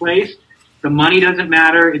first place. The money doesn't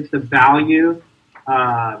matter. It's the value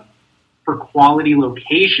for quality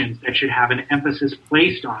locations that should have an emphasis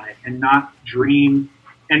placed on it, and not Dream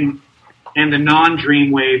and the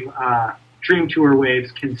non-Dream Wave, Dream Tour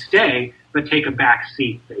waves can stay, but take a back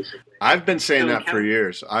seat, basically. I've been saying that for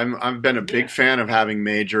years. I've been a big fan of having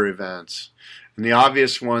major events, and the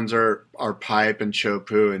obvious ones are Pipe and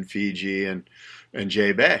Chopu and Fiji and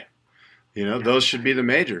J Bay. Those should be the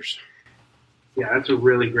majors. Yeah, that's a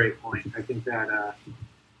really great point. I think that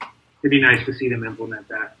it'd be nice to see them implement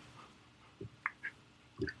that.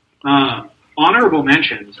 Honorable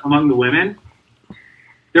mentions among the women.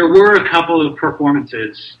 There were a couple of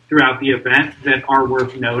performances throughout the event that are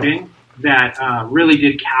worth noting that really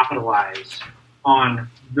did capitalize on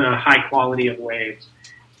the high quality of waves.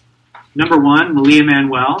 Number one, Malia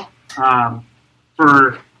Manuel,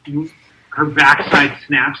 for her backside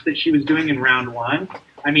snaps that she was doing in round 1.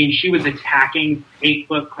 I mean, she was attacking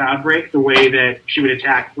 8-foot Cloudbreak the way that she would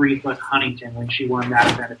attack 3-foot Huntington when she won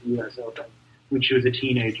that event at the U.S. Open when she was a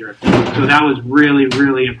teenager. So that was really,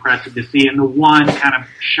 really impressive to see. And the one kind of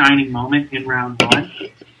shining moment in round 1.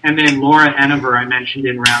 And then Laura Enever, I mentioned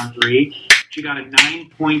in round 3. She got a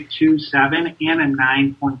 9.27 and a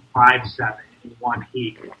 9.57 in one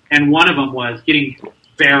heat. And one of them was getting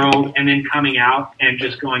barreled and then coming out and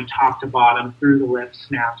just going top to bottom through the lip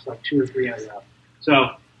snaps like 2 or 3 in a row.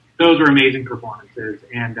 So those were amazing performances,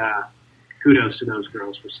 and kudos to those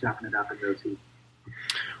girls for stepping it up in those heats.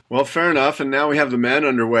 Well, fair enough. And now we have the men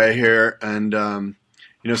underway here, and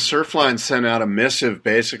Surfline sent out a missive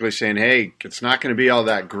basically saying, hey, it's not going to be all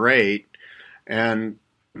that great. And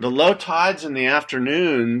the low tides in the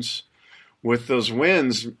afternoons with those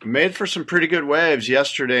winds made for some pretty good waves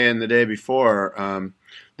yesterday and the day before.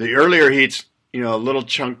 The earlier heats, a little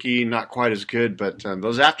chunky, not quite as good, but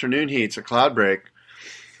those afternoon heats at Cloudbreak,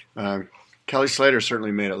 Kelly Slater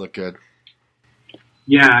certainly made it look good.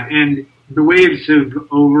 Yeah, and the waves have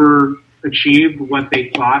overachieved what they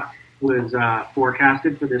thought was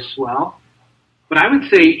forecasted for this swell. But I would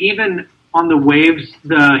say even on the waves,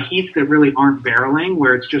 the heats that really aren't barreling,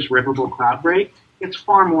 where it's just rippable Cloudbreak, it's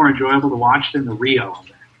far more enjoyable to watch than the Rio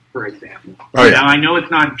event, for example. Oh, yeah. Now, I know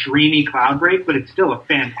it's not dreamy Cloudbreak, but it's still a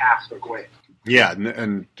fantastic wave. Yeah,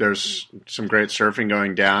 and there's some great surfing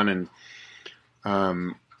going down, and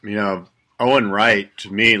Owen Wright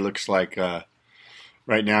to me looks like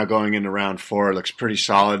right now going into round 4 looks pretty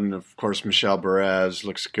solid, and of course Michelle Perez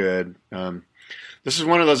looks good. This is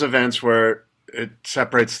one of those events where it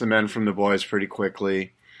separates the men from the boys pretty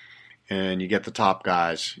quickly, and you get the top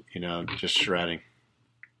guys, just shredding.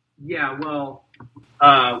 Yeah, well,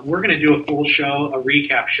 we're going to do a full show, a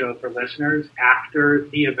recap show for listeners after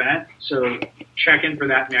the event. So check in for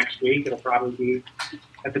that next week. It'll probably be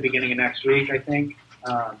at the beginning of next week, I think.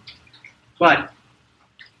 But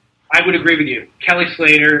I would agree with you. Kelly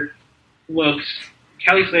Slater,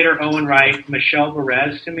 Owen Wright, Michelle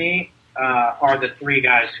Perez to me are the 3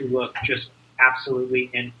 guys who look just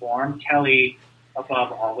absolutely in form. Kelly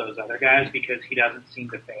above all those other guys because he doesn't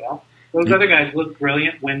seem to fail. Those other guys look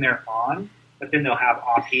brilliant when they're on, but then they'll have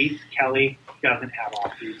off heats. Kelly doesn't have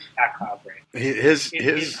off heats at Cloudbreak. His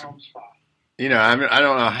home spot. I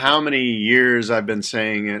don't know how many years I've been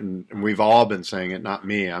saying it, and we've all been saying it, not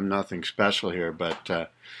me. I'm nothing special here,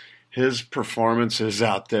 but his performances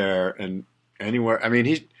out there and anywhere, I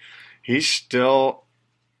mean, he's still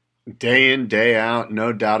day in, day out,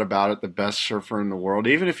 no doubt about it, the best surfer in the world.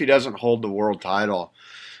 Even if he doesn't hold the world title,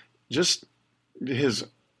 just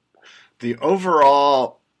the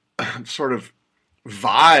overall sort of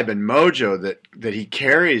vibe and mojo that he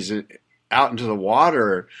carries out into the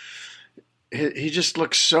water. He just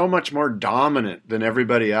looks so much more dominant than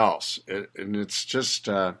everybody else, and it's just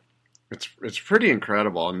it's pretty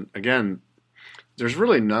incredible. And again, there's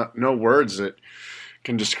really no words that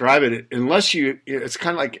can describe it unless you. It's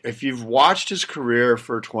kind of like if you've watched his career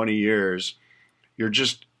for 20 years, you're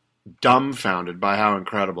just dumbfounded by how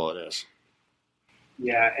incredible it is.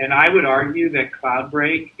 Yeah, and I would argue that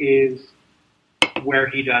Cloudbreak is where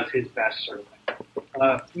he does his best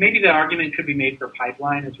surfing. Maybe the argument could be made for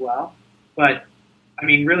Pipeline as well, but I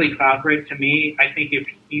mean, really, Cloudbreak to me, I think if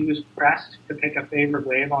he was pressed to pick a favorite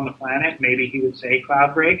wave on the planet, maybe he would say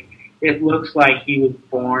Cloudbreak. It looks like he was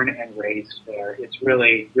born and raised there. It's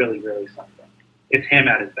really, really, really something. It's him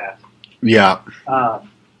at his best. Yeah.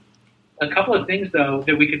 A couple of things, though,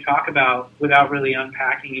 that we could talk about without really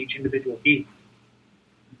unpacking each individual piece.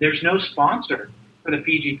 There's no sponsor for the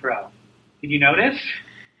Fiji Pro. Did you notice?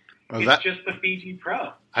 It's just the Fiji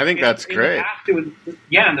Pro. I think that's great. In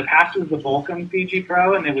the past it was the Volcom Fiji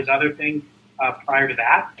Pro, and there was other things prior to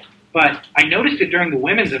that. But I noticed it during the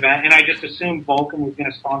women's event, and I just assumed Volcom was going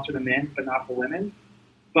to sponsor the men, but not the women.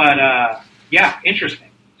 But, interesting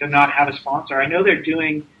to not have a sponsor. I know they're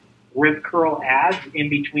doing Rip Curl ads in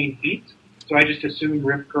between heats, so I just assumed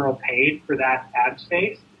Rip Curl paid for that ad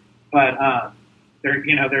space. But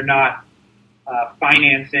they're not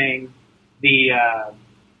financing the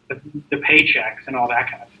paychecks and all that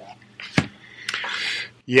kind of stuff.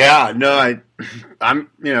 Yeah, no,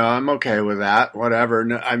 I'm okay with that. Whatever.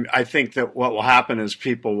 No, I think that what will happen is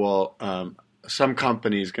people will, some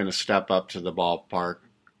company's going to step up to the ballpark,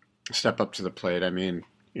 step up to the plate. I mean,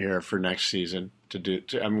 here for next season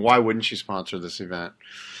why wouldn't you sponsor this event?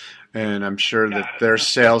 And I'm sure that their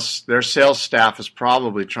sales staff is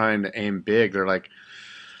probably trying to aim big. They're like,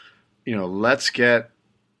 let's get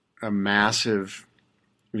a massive,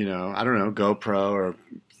 I don't know, GoPro or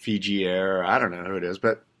Fiji Air, or I don't know who it is,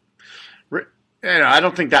 but I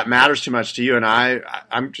don't think that matters too much to you and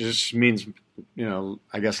I'm just means,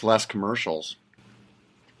 I guess less commercials.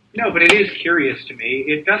 No, but it is curious to me.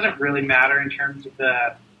 It doesn't really matter in terms of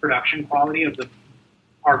the production quality of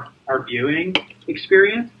our viewing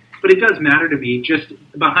experience, but it does matter to me. Just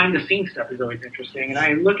the behind the scenes stuff is always interesting. And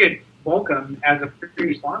I look at Volcom as a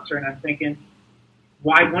free sponsor and I'm thinking,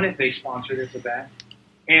 why wouldn't they sponsor this event?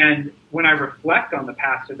 And when I reflect on the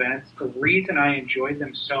past events, the reason I enjoyed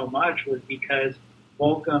them so much was because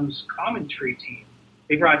Volcom's commentary team,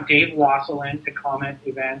 they brought Dave Wassel in to comment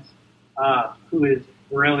events, who is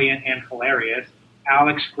brilliant and hilarious.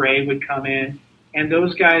 Alex Gray would come in, and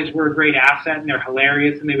those guys were a great asset, and they're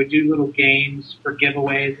hilarious, and they would do little games for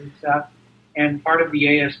giveaways and stuff. And part of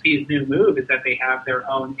the ASP's new move is that they have their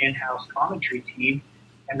own in-house commentary team,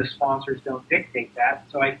 and the sponsors don't dictate that.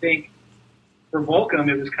 So I think for Volcom,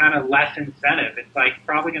 it was kind of less incentive. It's like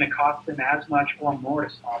probably going to cost them as much or more to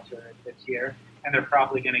sponsor it this year, and they're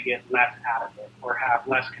probably going to get less out of it or have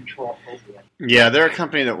less control over it. Yeah, they're a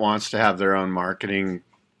company that wants to have their own marketing,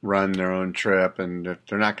 run their own trip, and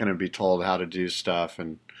they're not going to be told how to do stuff,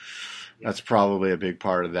 and that's probably a big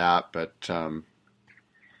part of that. But,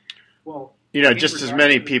 just as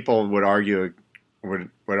many people would argue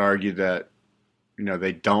that,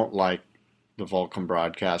 they don't like the Volcom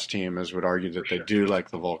broadcast team as would argue that they do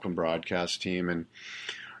like the Volcom broadcast team. And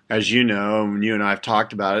as you know, when you and I have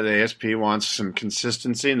talked about it, the ASP wants some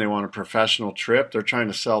consistency and they want a professional trip. They're trying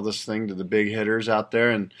to sell this thing to the big hitters out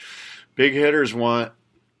there, and big hitters want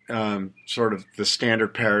sort of the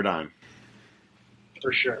standard paradigm.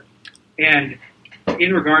 For sure. And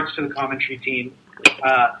in regards to the commentary team,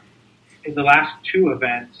 in the last two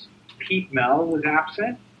events, Pete Mel was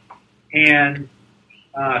absent, and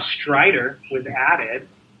Strider was added.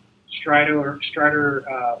 Strider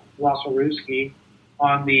Wasilewski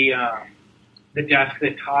on the desk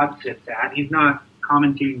that Todd sits at. He's not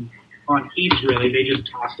commenting on heats really. They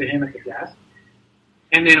just toss to him at the desk.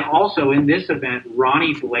 And then also in this event,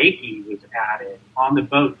 Ronnie Blakey was added on the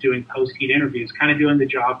boat doing post-heat interviews, kind of doing the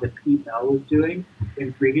job that Pete Mel was doing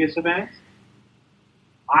in previous events.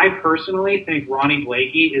 I personally think Ronnie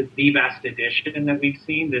Blakey is the best addition that we've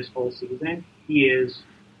seen this whole season. He is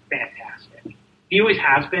fantastic. He always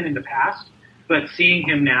has been in the past, but seeing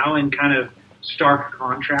him now in kind of stark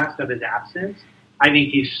contrast of his absence, I think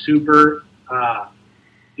he's super.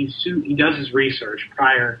 He does his research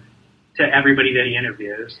prior to everybody that he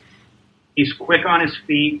interviews. He's quick on his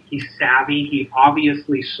feet. He's savvy. He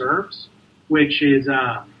obviously surfs, which is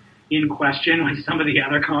in question with some of the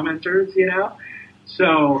other commenters,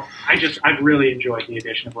 So I've really enjoyed the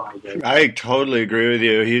addition of Ronnie Blakey. I totally agree with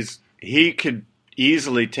you. He could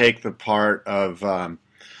easily take the part of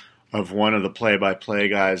one of the play-by-play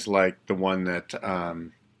guys, like the one that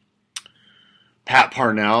Pat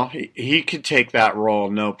Parnell. He could take that role,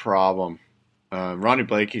 no problem. Ronnie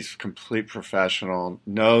Blakey's a complete professional,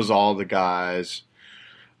 knows all the guys,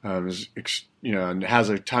 and has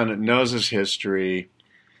a knows his history,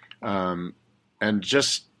 and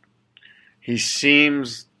just he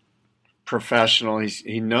seems professional.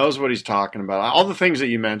 He knows what he's talking about. All the things that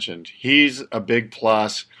you mentioned, he's a big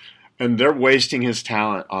plus, and they're wasting his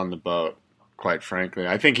talent on the boat. Quite frankly,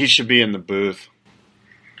 I think he should be in the booth.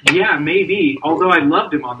 Yeah, maybe. Although I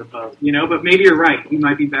loved him on the boat, but maybe you're right. He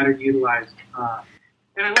might be better utilized.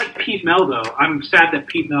 And I like Pete Mel, though. I'm sad that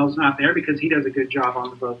Pete Mel's not there because he does a good job on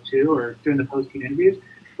the boat, too, or doing the post-game interviews.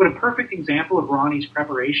 But a perfect example of Ronnie's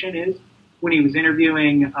preparation is when he was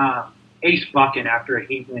interviewing Ace Buchan after a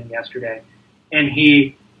heat win yesterday. And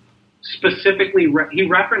he specifically he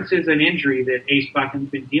references an injury that Ace Buchan's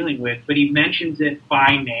been dealing with, but he mentions it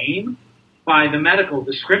by name, by the medical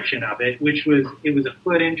description of it, which was it was a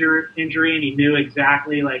foot injury, and he knew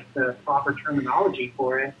exactly like the proper terminology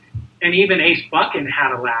for it. And even Ace Buchan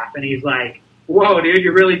had a laugh, and he's like, "Whoa, dude,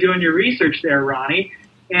 you're really doing your research there, Ronnie."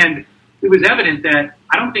 And it was evident that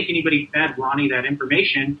I don't think anybody fed Ronnie that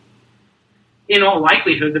information. In all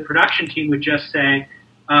likelihood, the production team would just say,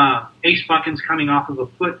 Ace Buchan's coming off of a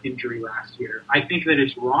foot injury last year. I think that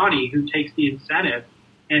it's Ronnie who takes the incentive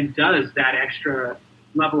and does that extra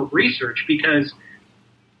level of research because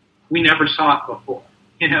we never saw it before.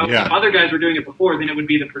 Yeah. If other guys were doing it before, then it would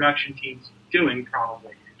be the production team's doing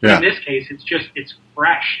probably. Yeah. In this case, it's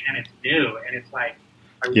fresh and it's new, and it's like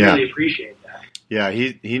I really appreciate that. Yeah,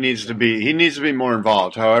 he needs to be more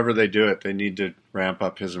involved. However they do it, they need to ramp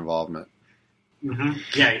up his involvement. Mm-hmm.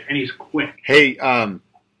 Yeah, and he's quick. Hey, I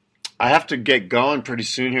have to get going pretty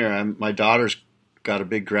soon here. My daughter's got a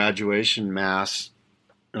big graduation mass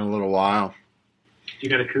in a little while. You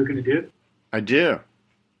got a kook and a dude? I do.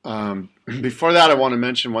 Before that, I want to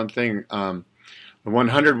mention one thing. The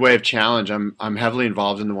 100 Wave Challenge. I'm heavily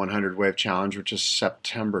involved in the 100 Wave Challenge, which is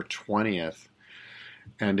September 20th.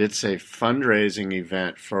 And it's a fundraising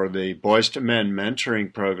event for the Boys to Men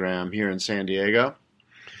mentoring program here in San Diego.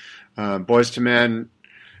 Boys to Men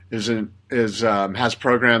has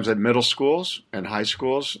programs at middle schools and high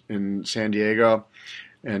schools in San Diego,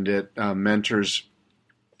 and it mentors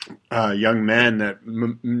young men that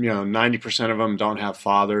 90% of them don't have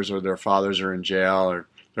fathers, or their fathers are in jail, or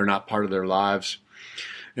they're not part of their lives.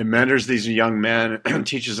 It mentors these young men and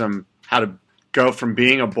teaches them how to go from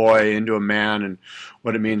being a boy into a man, and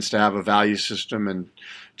what it means to have a value system and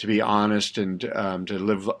to be honest and to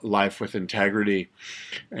live life with integrity.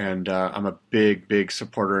 And I'm a big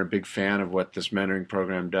supporter and big fan of what this mentoring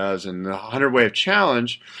program does. And the 100 Wave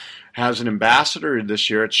Challenge has an ambassador this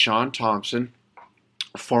year. It's Sean Thompson,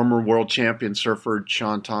 former world champion surfer.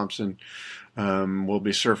 Sean Thompson will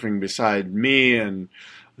be surfing beside me and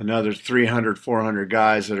another 300, 400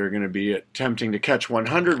 guys that are going to be attempting to catch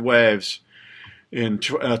 100 waves in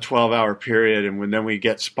a 12-hour period, and then we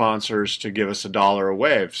get sponsors to give us $1 a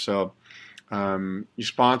wave. So you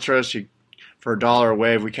sponsor us for $1 a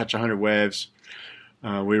wave. We catch 100 waves.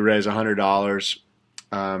 We raise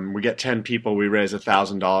 $100. We get 10 people. We raise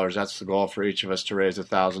 $1,000. That's the goal for each of us, to raise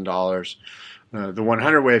 $1,000. The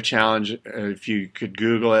 100 Wave Challenge, if you could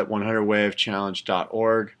Google it,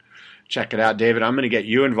 100wavechallenge.org. Check it out. David, I'm going to get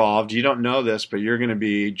you involved. You don't know this, but you're going to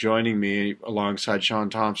be joining me alongside Sean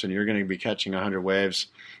Thompson. You're going to be catching 100 waves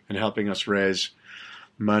and helping us raise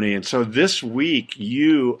money. And so this week,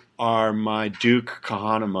 you are my Duke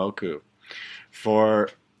Kahanamoku for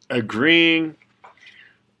agreeing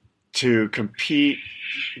to compete,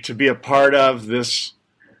 to be a part of this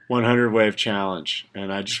 100 Wave Challenge.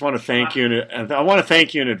 And I just want to thank you. And I want to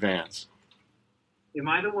thank you in advance. Am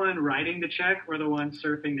I the one writing the check or the one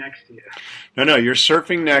surfing next to you? No, you're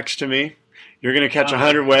surfing next to me. You're going to catch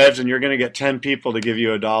 100 waves, and you're going to get 10 people to give you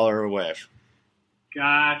 $1 a wave.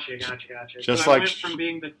 Gotcha. Just so like I went from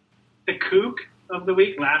being the kook of the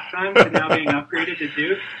week last time to now being upgraded to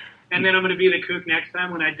Duke. And then I'm going to be the kook next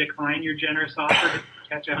time when I decline your generous offer to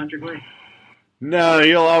catch 100 waves. No,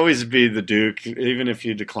 you'll always be the Duke, even if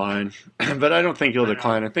you decline. But I don't think you'll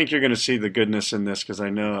decline. I think you're going to see the goodness in this, because I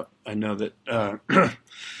know that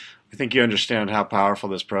I think you understand how powerful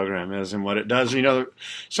this program is and what it does.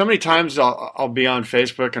 So many times I'll be on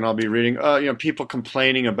Facebook and I'll be reading, people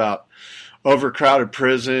complaining about overcrowded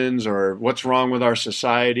prisons or what's wrong with our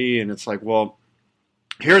society, and it's like, well,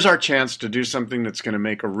 here's our chance to do something that's going to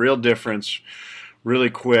make a real difference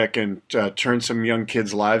really quick and turn some young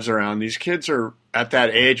kids' lives around. These kids are at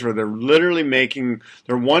that age where they're literally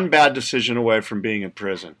they're one bad decision away from being in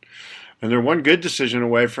prison. they're one good decision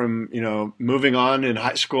away from, moving on in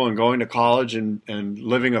high school and going to college and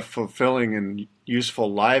living a fulfilling and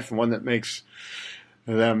useful life, and one that makes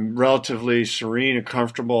them relatively serene and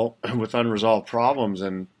comfortable with unresolved problems.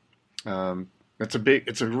 And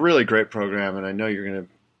it's a really great program, and I know you're going to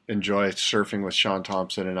enjoy surfing with Sean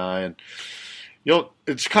Thompson and I. And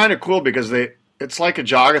it's kind of cool because it's like a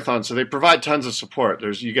jogathon, so they provide tons of support.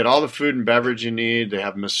 You get all the food and beverage you need. They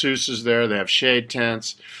have masseuses there. They have shade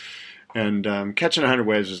tents. And catching 100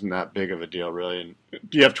 waves isn't that big of a deal, really. And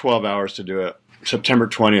you have 12 hours to do it. September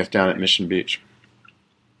 20th down at Mission Beach.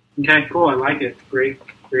 Okay, cool. I like it. Great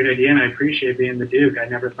idea, and I appreciate being the Duke. I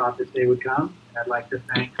never thought this day would come. I'd like to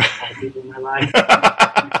thank all the people in my life.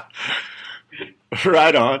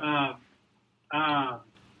 Right on. I'm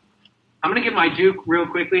going to give my Duke real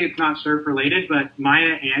quickly. It's not surf related, but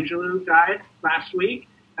Maya Angelou died last week.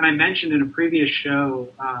 And I mentioned in a previous show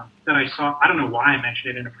that I saw, I don't know why I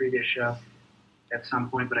mentioned it in a previous show at some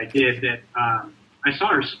point, but I did, that I saw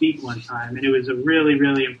her speak one time, and it was a really,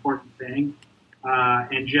 really important thing,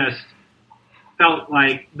 and just felt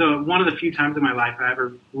like one of the few times in my life I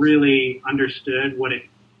ever really understood what it's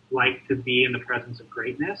like to be in the presence of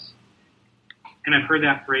greatness. And I've heard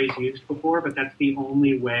that phrase used before, but that's the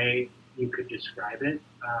only way you could describe it.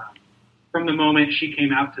 From the moment she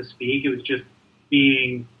came out to speak, it was just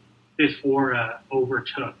being this aura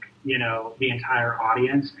overtook, the entire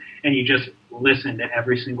audience, and you just listened to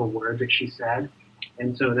every single word that she said.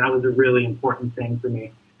 And so that was a really important thing for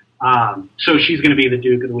me. So she's going to be the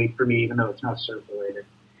Duke of the Week for me, even though it's not surf related.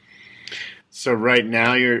 So right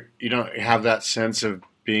now you don't have that sense of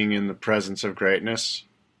being in the presence of greatness?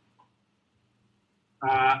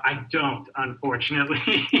 I don't,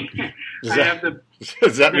 unfortunately.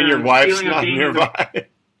 Does that mean your wife's not nearby?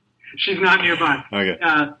 She's not nearby. Okay.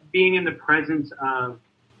 Being in the presence of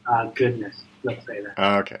goodness, let's say that.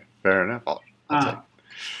 Okay, fair enough.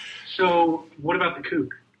 So, what about the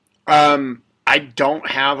kook? I don't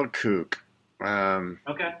have a kook.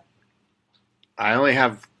 Okay. I only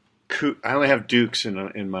have Dukes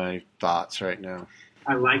in my thoughts right now.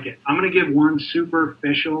 I like it. I'm going to give one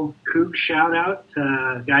superficial kook shout out to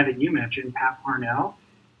a guy that you mentioned, Pat Parnell.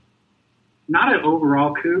 Not an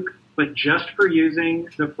overall kook, but just for using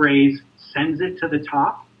the phrase "sends it to the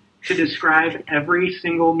top" to describe every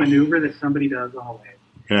single maneuver that somebody does on a wave.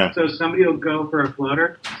 Yeah. So somebody will go for a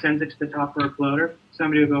floater, sends it to the top for a floater.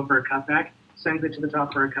 Somebody will go for a cutback, sends it to the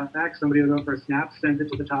top for a cutback. Somebody will go for a snap, sends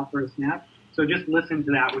it to the top for a snap. So just listen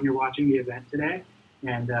to that when you're watching the event today.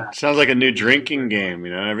 And sounds like a new drinking game.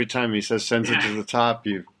 Every time he says "sends it to the top,"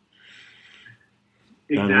 you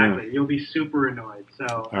exactly. You'll be super annoyed. So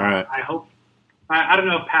all right. I hope. I don't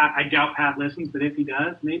know if Pat. I doubt Pat listens, but if he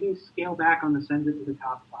does, maybe scale back on the "sends it to the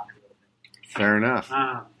top" spot a little bit. Fair enough.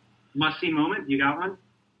 Must-see moment. You got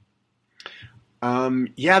one?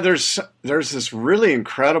 Yeah, there's this really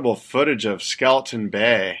incredible footage of Skeleton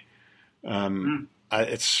Bay.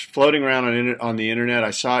 It's floating around on the internet.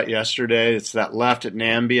 I saw it yesterday. It's that left at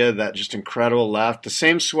Nambia, that just incredible left. The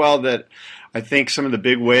same swell that I think some of the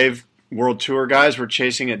big wave world tour guys were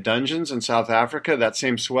chasing at Dungeons in South Africa. That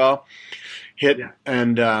same swell hit,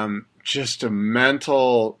 and just a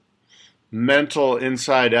mental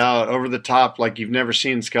inside out, over the top, like you've never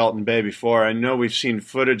seen Skeleton Bay before. I know we've seen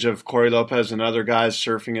footage of Corey Lopez and other guys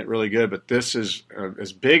surfing it really good, but this is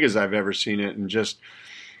as big as I've ever seen it, and just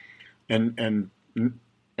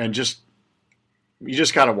you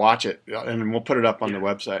just got to watch it, and we'll put it up on the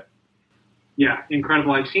website. Yeah,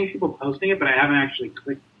 incredible. I've seen people posting it, but I haven't actually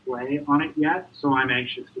clicked play on it yet, so I'm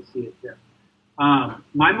anxious to see it too.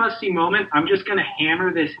 My must-see moment, I'm just going to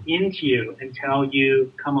hammer this into you until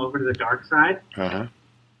you come over to the dark side. Uh-huh.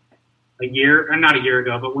 Not a year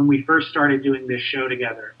ago, but when we first started doing this show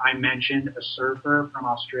together, I mentioned a surfer from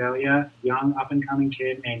Australia, young up-and-coming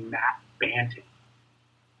kid named Matt Banting.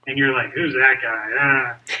 And you're like, who's that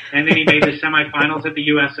guy? And then he made the semifinals at the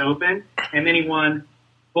U.S. Open, and then he won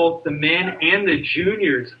both the men and the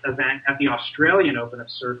juniors event at the Australian Open of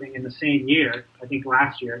Surfing in the same year, I think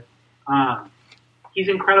last year. He's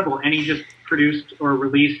incredible, and he just produced or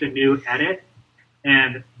released a new edit,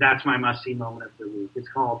 and that's my must-see moment of the week. It's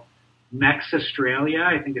called Mex Australia.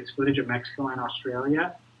 I think it's footage of Mexico and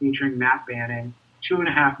Australia, featuring Matt Banting,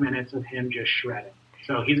 2.5 minutes of him just shredding.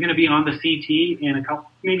 So he's going to be on the CT in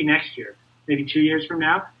maybe next year, maybe 2 years from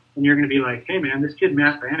now, and you're going to be like, hey, man, this kid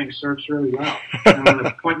Matt Banting surfs really well. And I'm going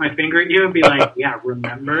to point my finger at you and be like, yeah,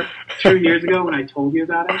 remember 2 years ago when I told you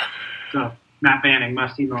about it? So Matt Banting,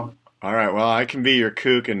 must-see moment. All right, well, I can be your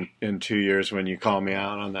kook in 2 years when you call me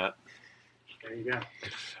out on that. There you go.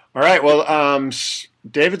 All right. Well,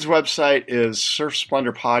 David's website is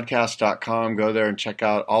surfsplendorpodcast.com. Go there and check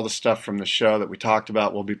out all the stuff from the show that we talked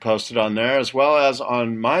about. Will be posted on there, as well as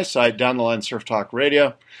on my site, Down the Line Surf Talk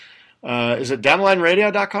Radio. Is it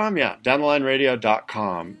downthelineradio.com? Yeah,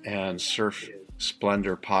 downthelineradio.com and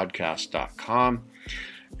surfsplendorpodcast.com.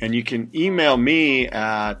 And you can email me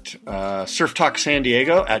at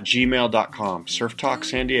surftalksandiego@gmail.com.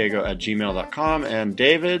 surftalksandiego@gmail.com. And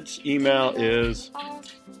David's email is...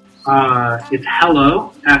 it's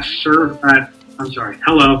hello at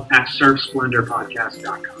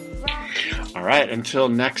surfsplendorpodcast.com. All right. Until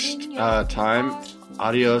next time,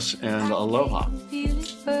 adios and aloha.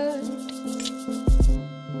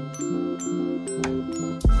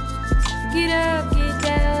 Get up, get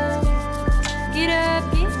down. Get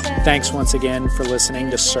up, get down. Thanks once again for listening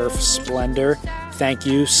to Surf Splendor. Thank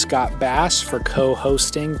you, Scott Bass, for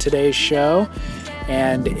co-hosting today's show.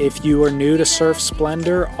 And if you are new to Surf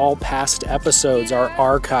Splendor, all past episodes are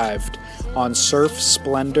archived on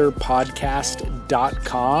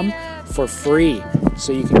surfsplendorpodcast.com for free.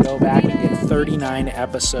 So you can go back and get 39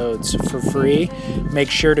 episodes for free. Make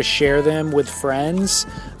sure to share them with friends.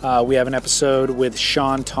 We have an episode with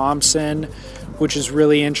Sean Thompson, which is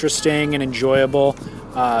really interesting and enjoyable.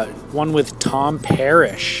 One with Tom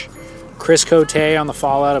Parrish, Chris Cote on the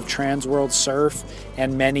fallout of Trans World Surf,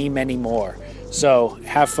 and many, many more. So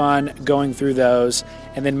have fun going through those,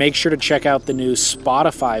 and then make sure to check out the new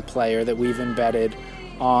Spotify player that we've embedded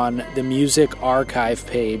on the music archive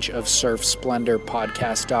page of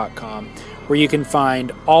surfsplendorpodcast.com, where you can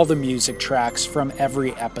find all the music tracks from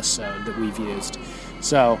every episode that we've used.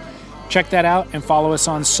 So check that out and follow us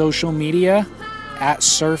on social media at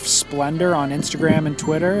Surf Splendor on Instagram and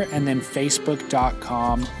Twitter, and then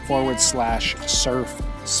facebook.com/Surf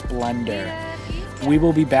Splendor. We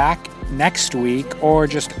will be back next week, or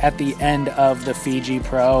just at the end of the Fiji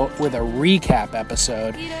Pro, with a recap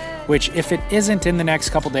episode, which, if it isn't in the next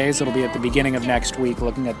couple days, it'll be at the beginning of next week,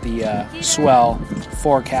 looking at the swell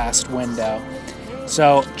forecast window.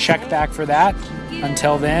 So check back for that.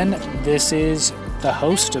 Until then, this is the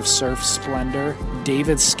host of Surf Splendor,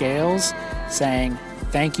 David Scales, saying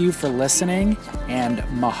thank you for listening and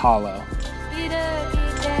mahalo. Get up,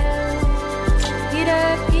 get down. Get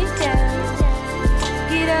up, get down.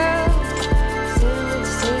 Get up.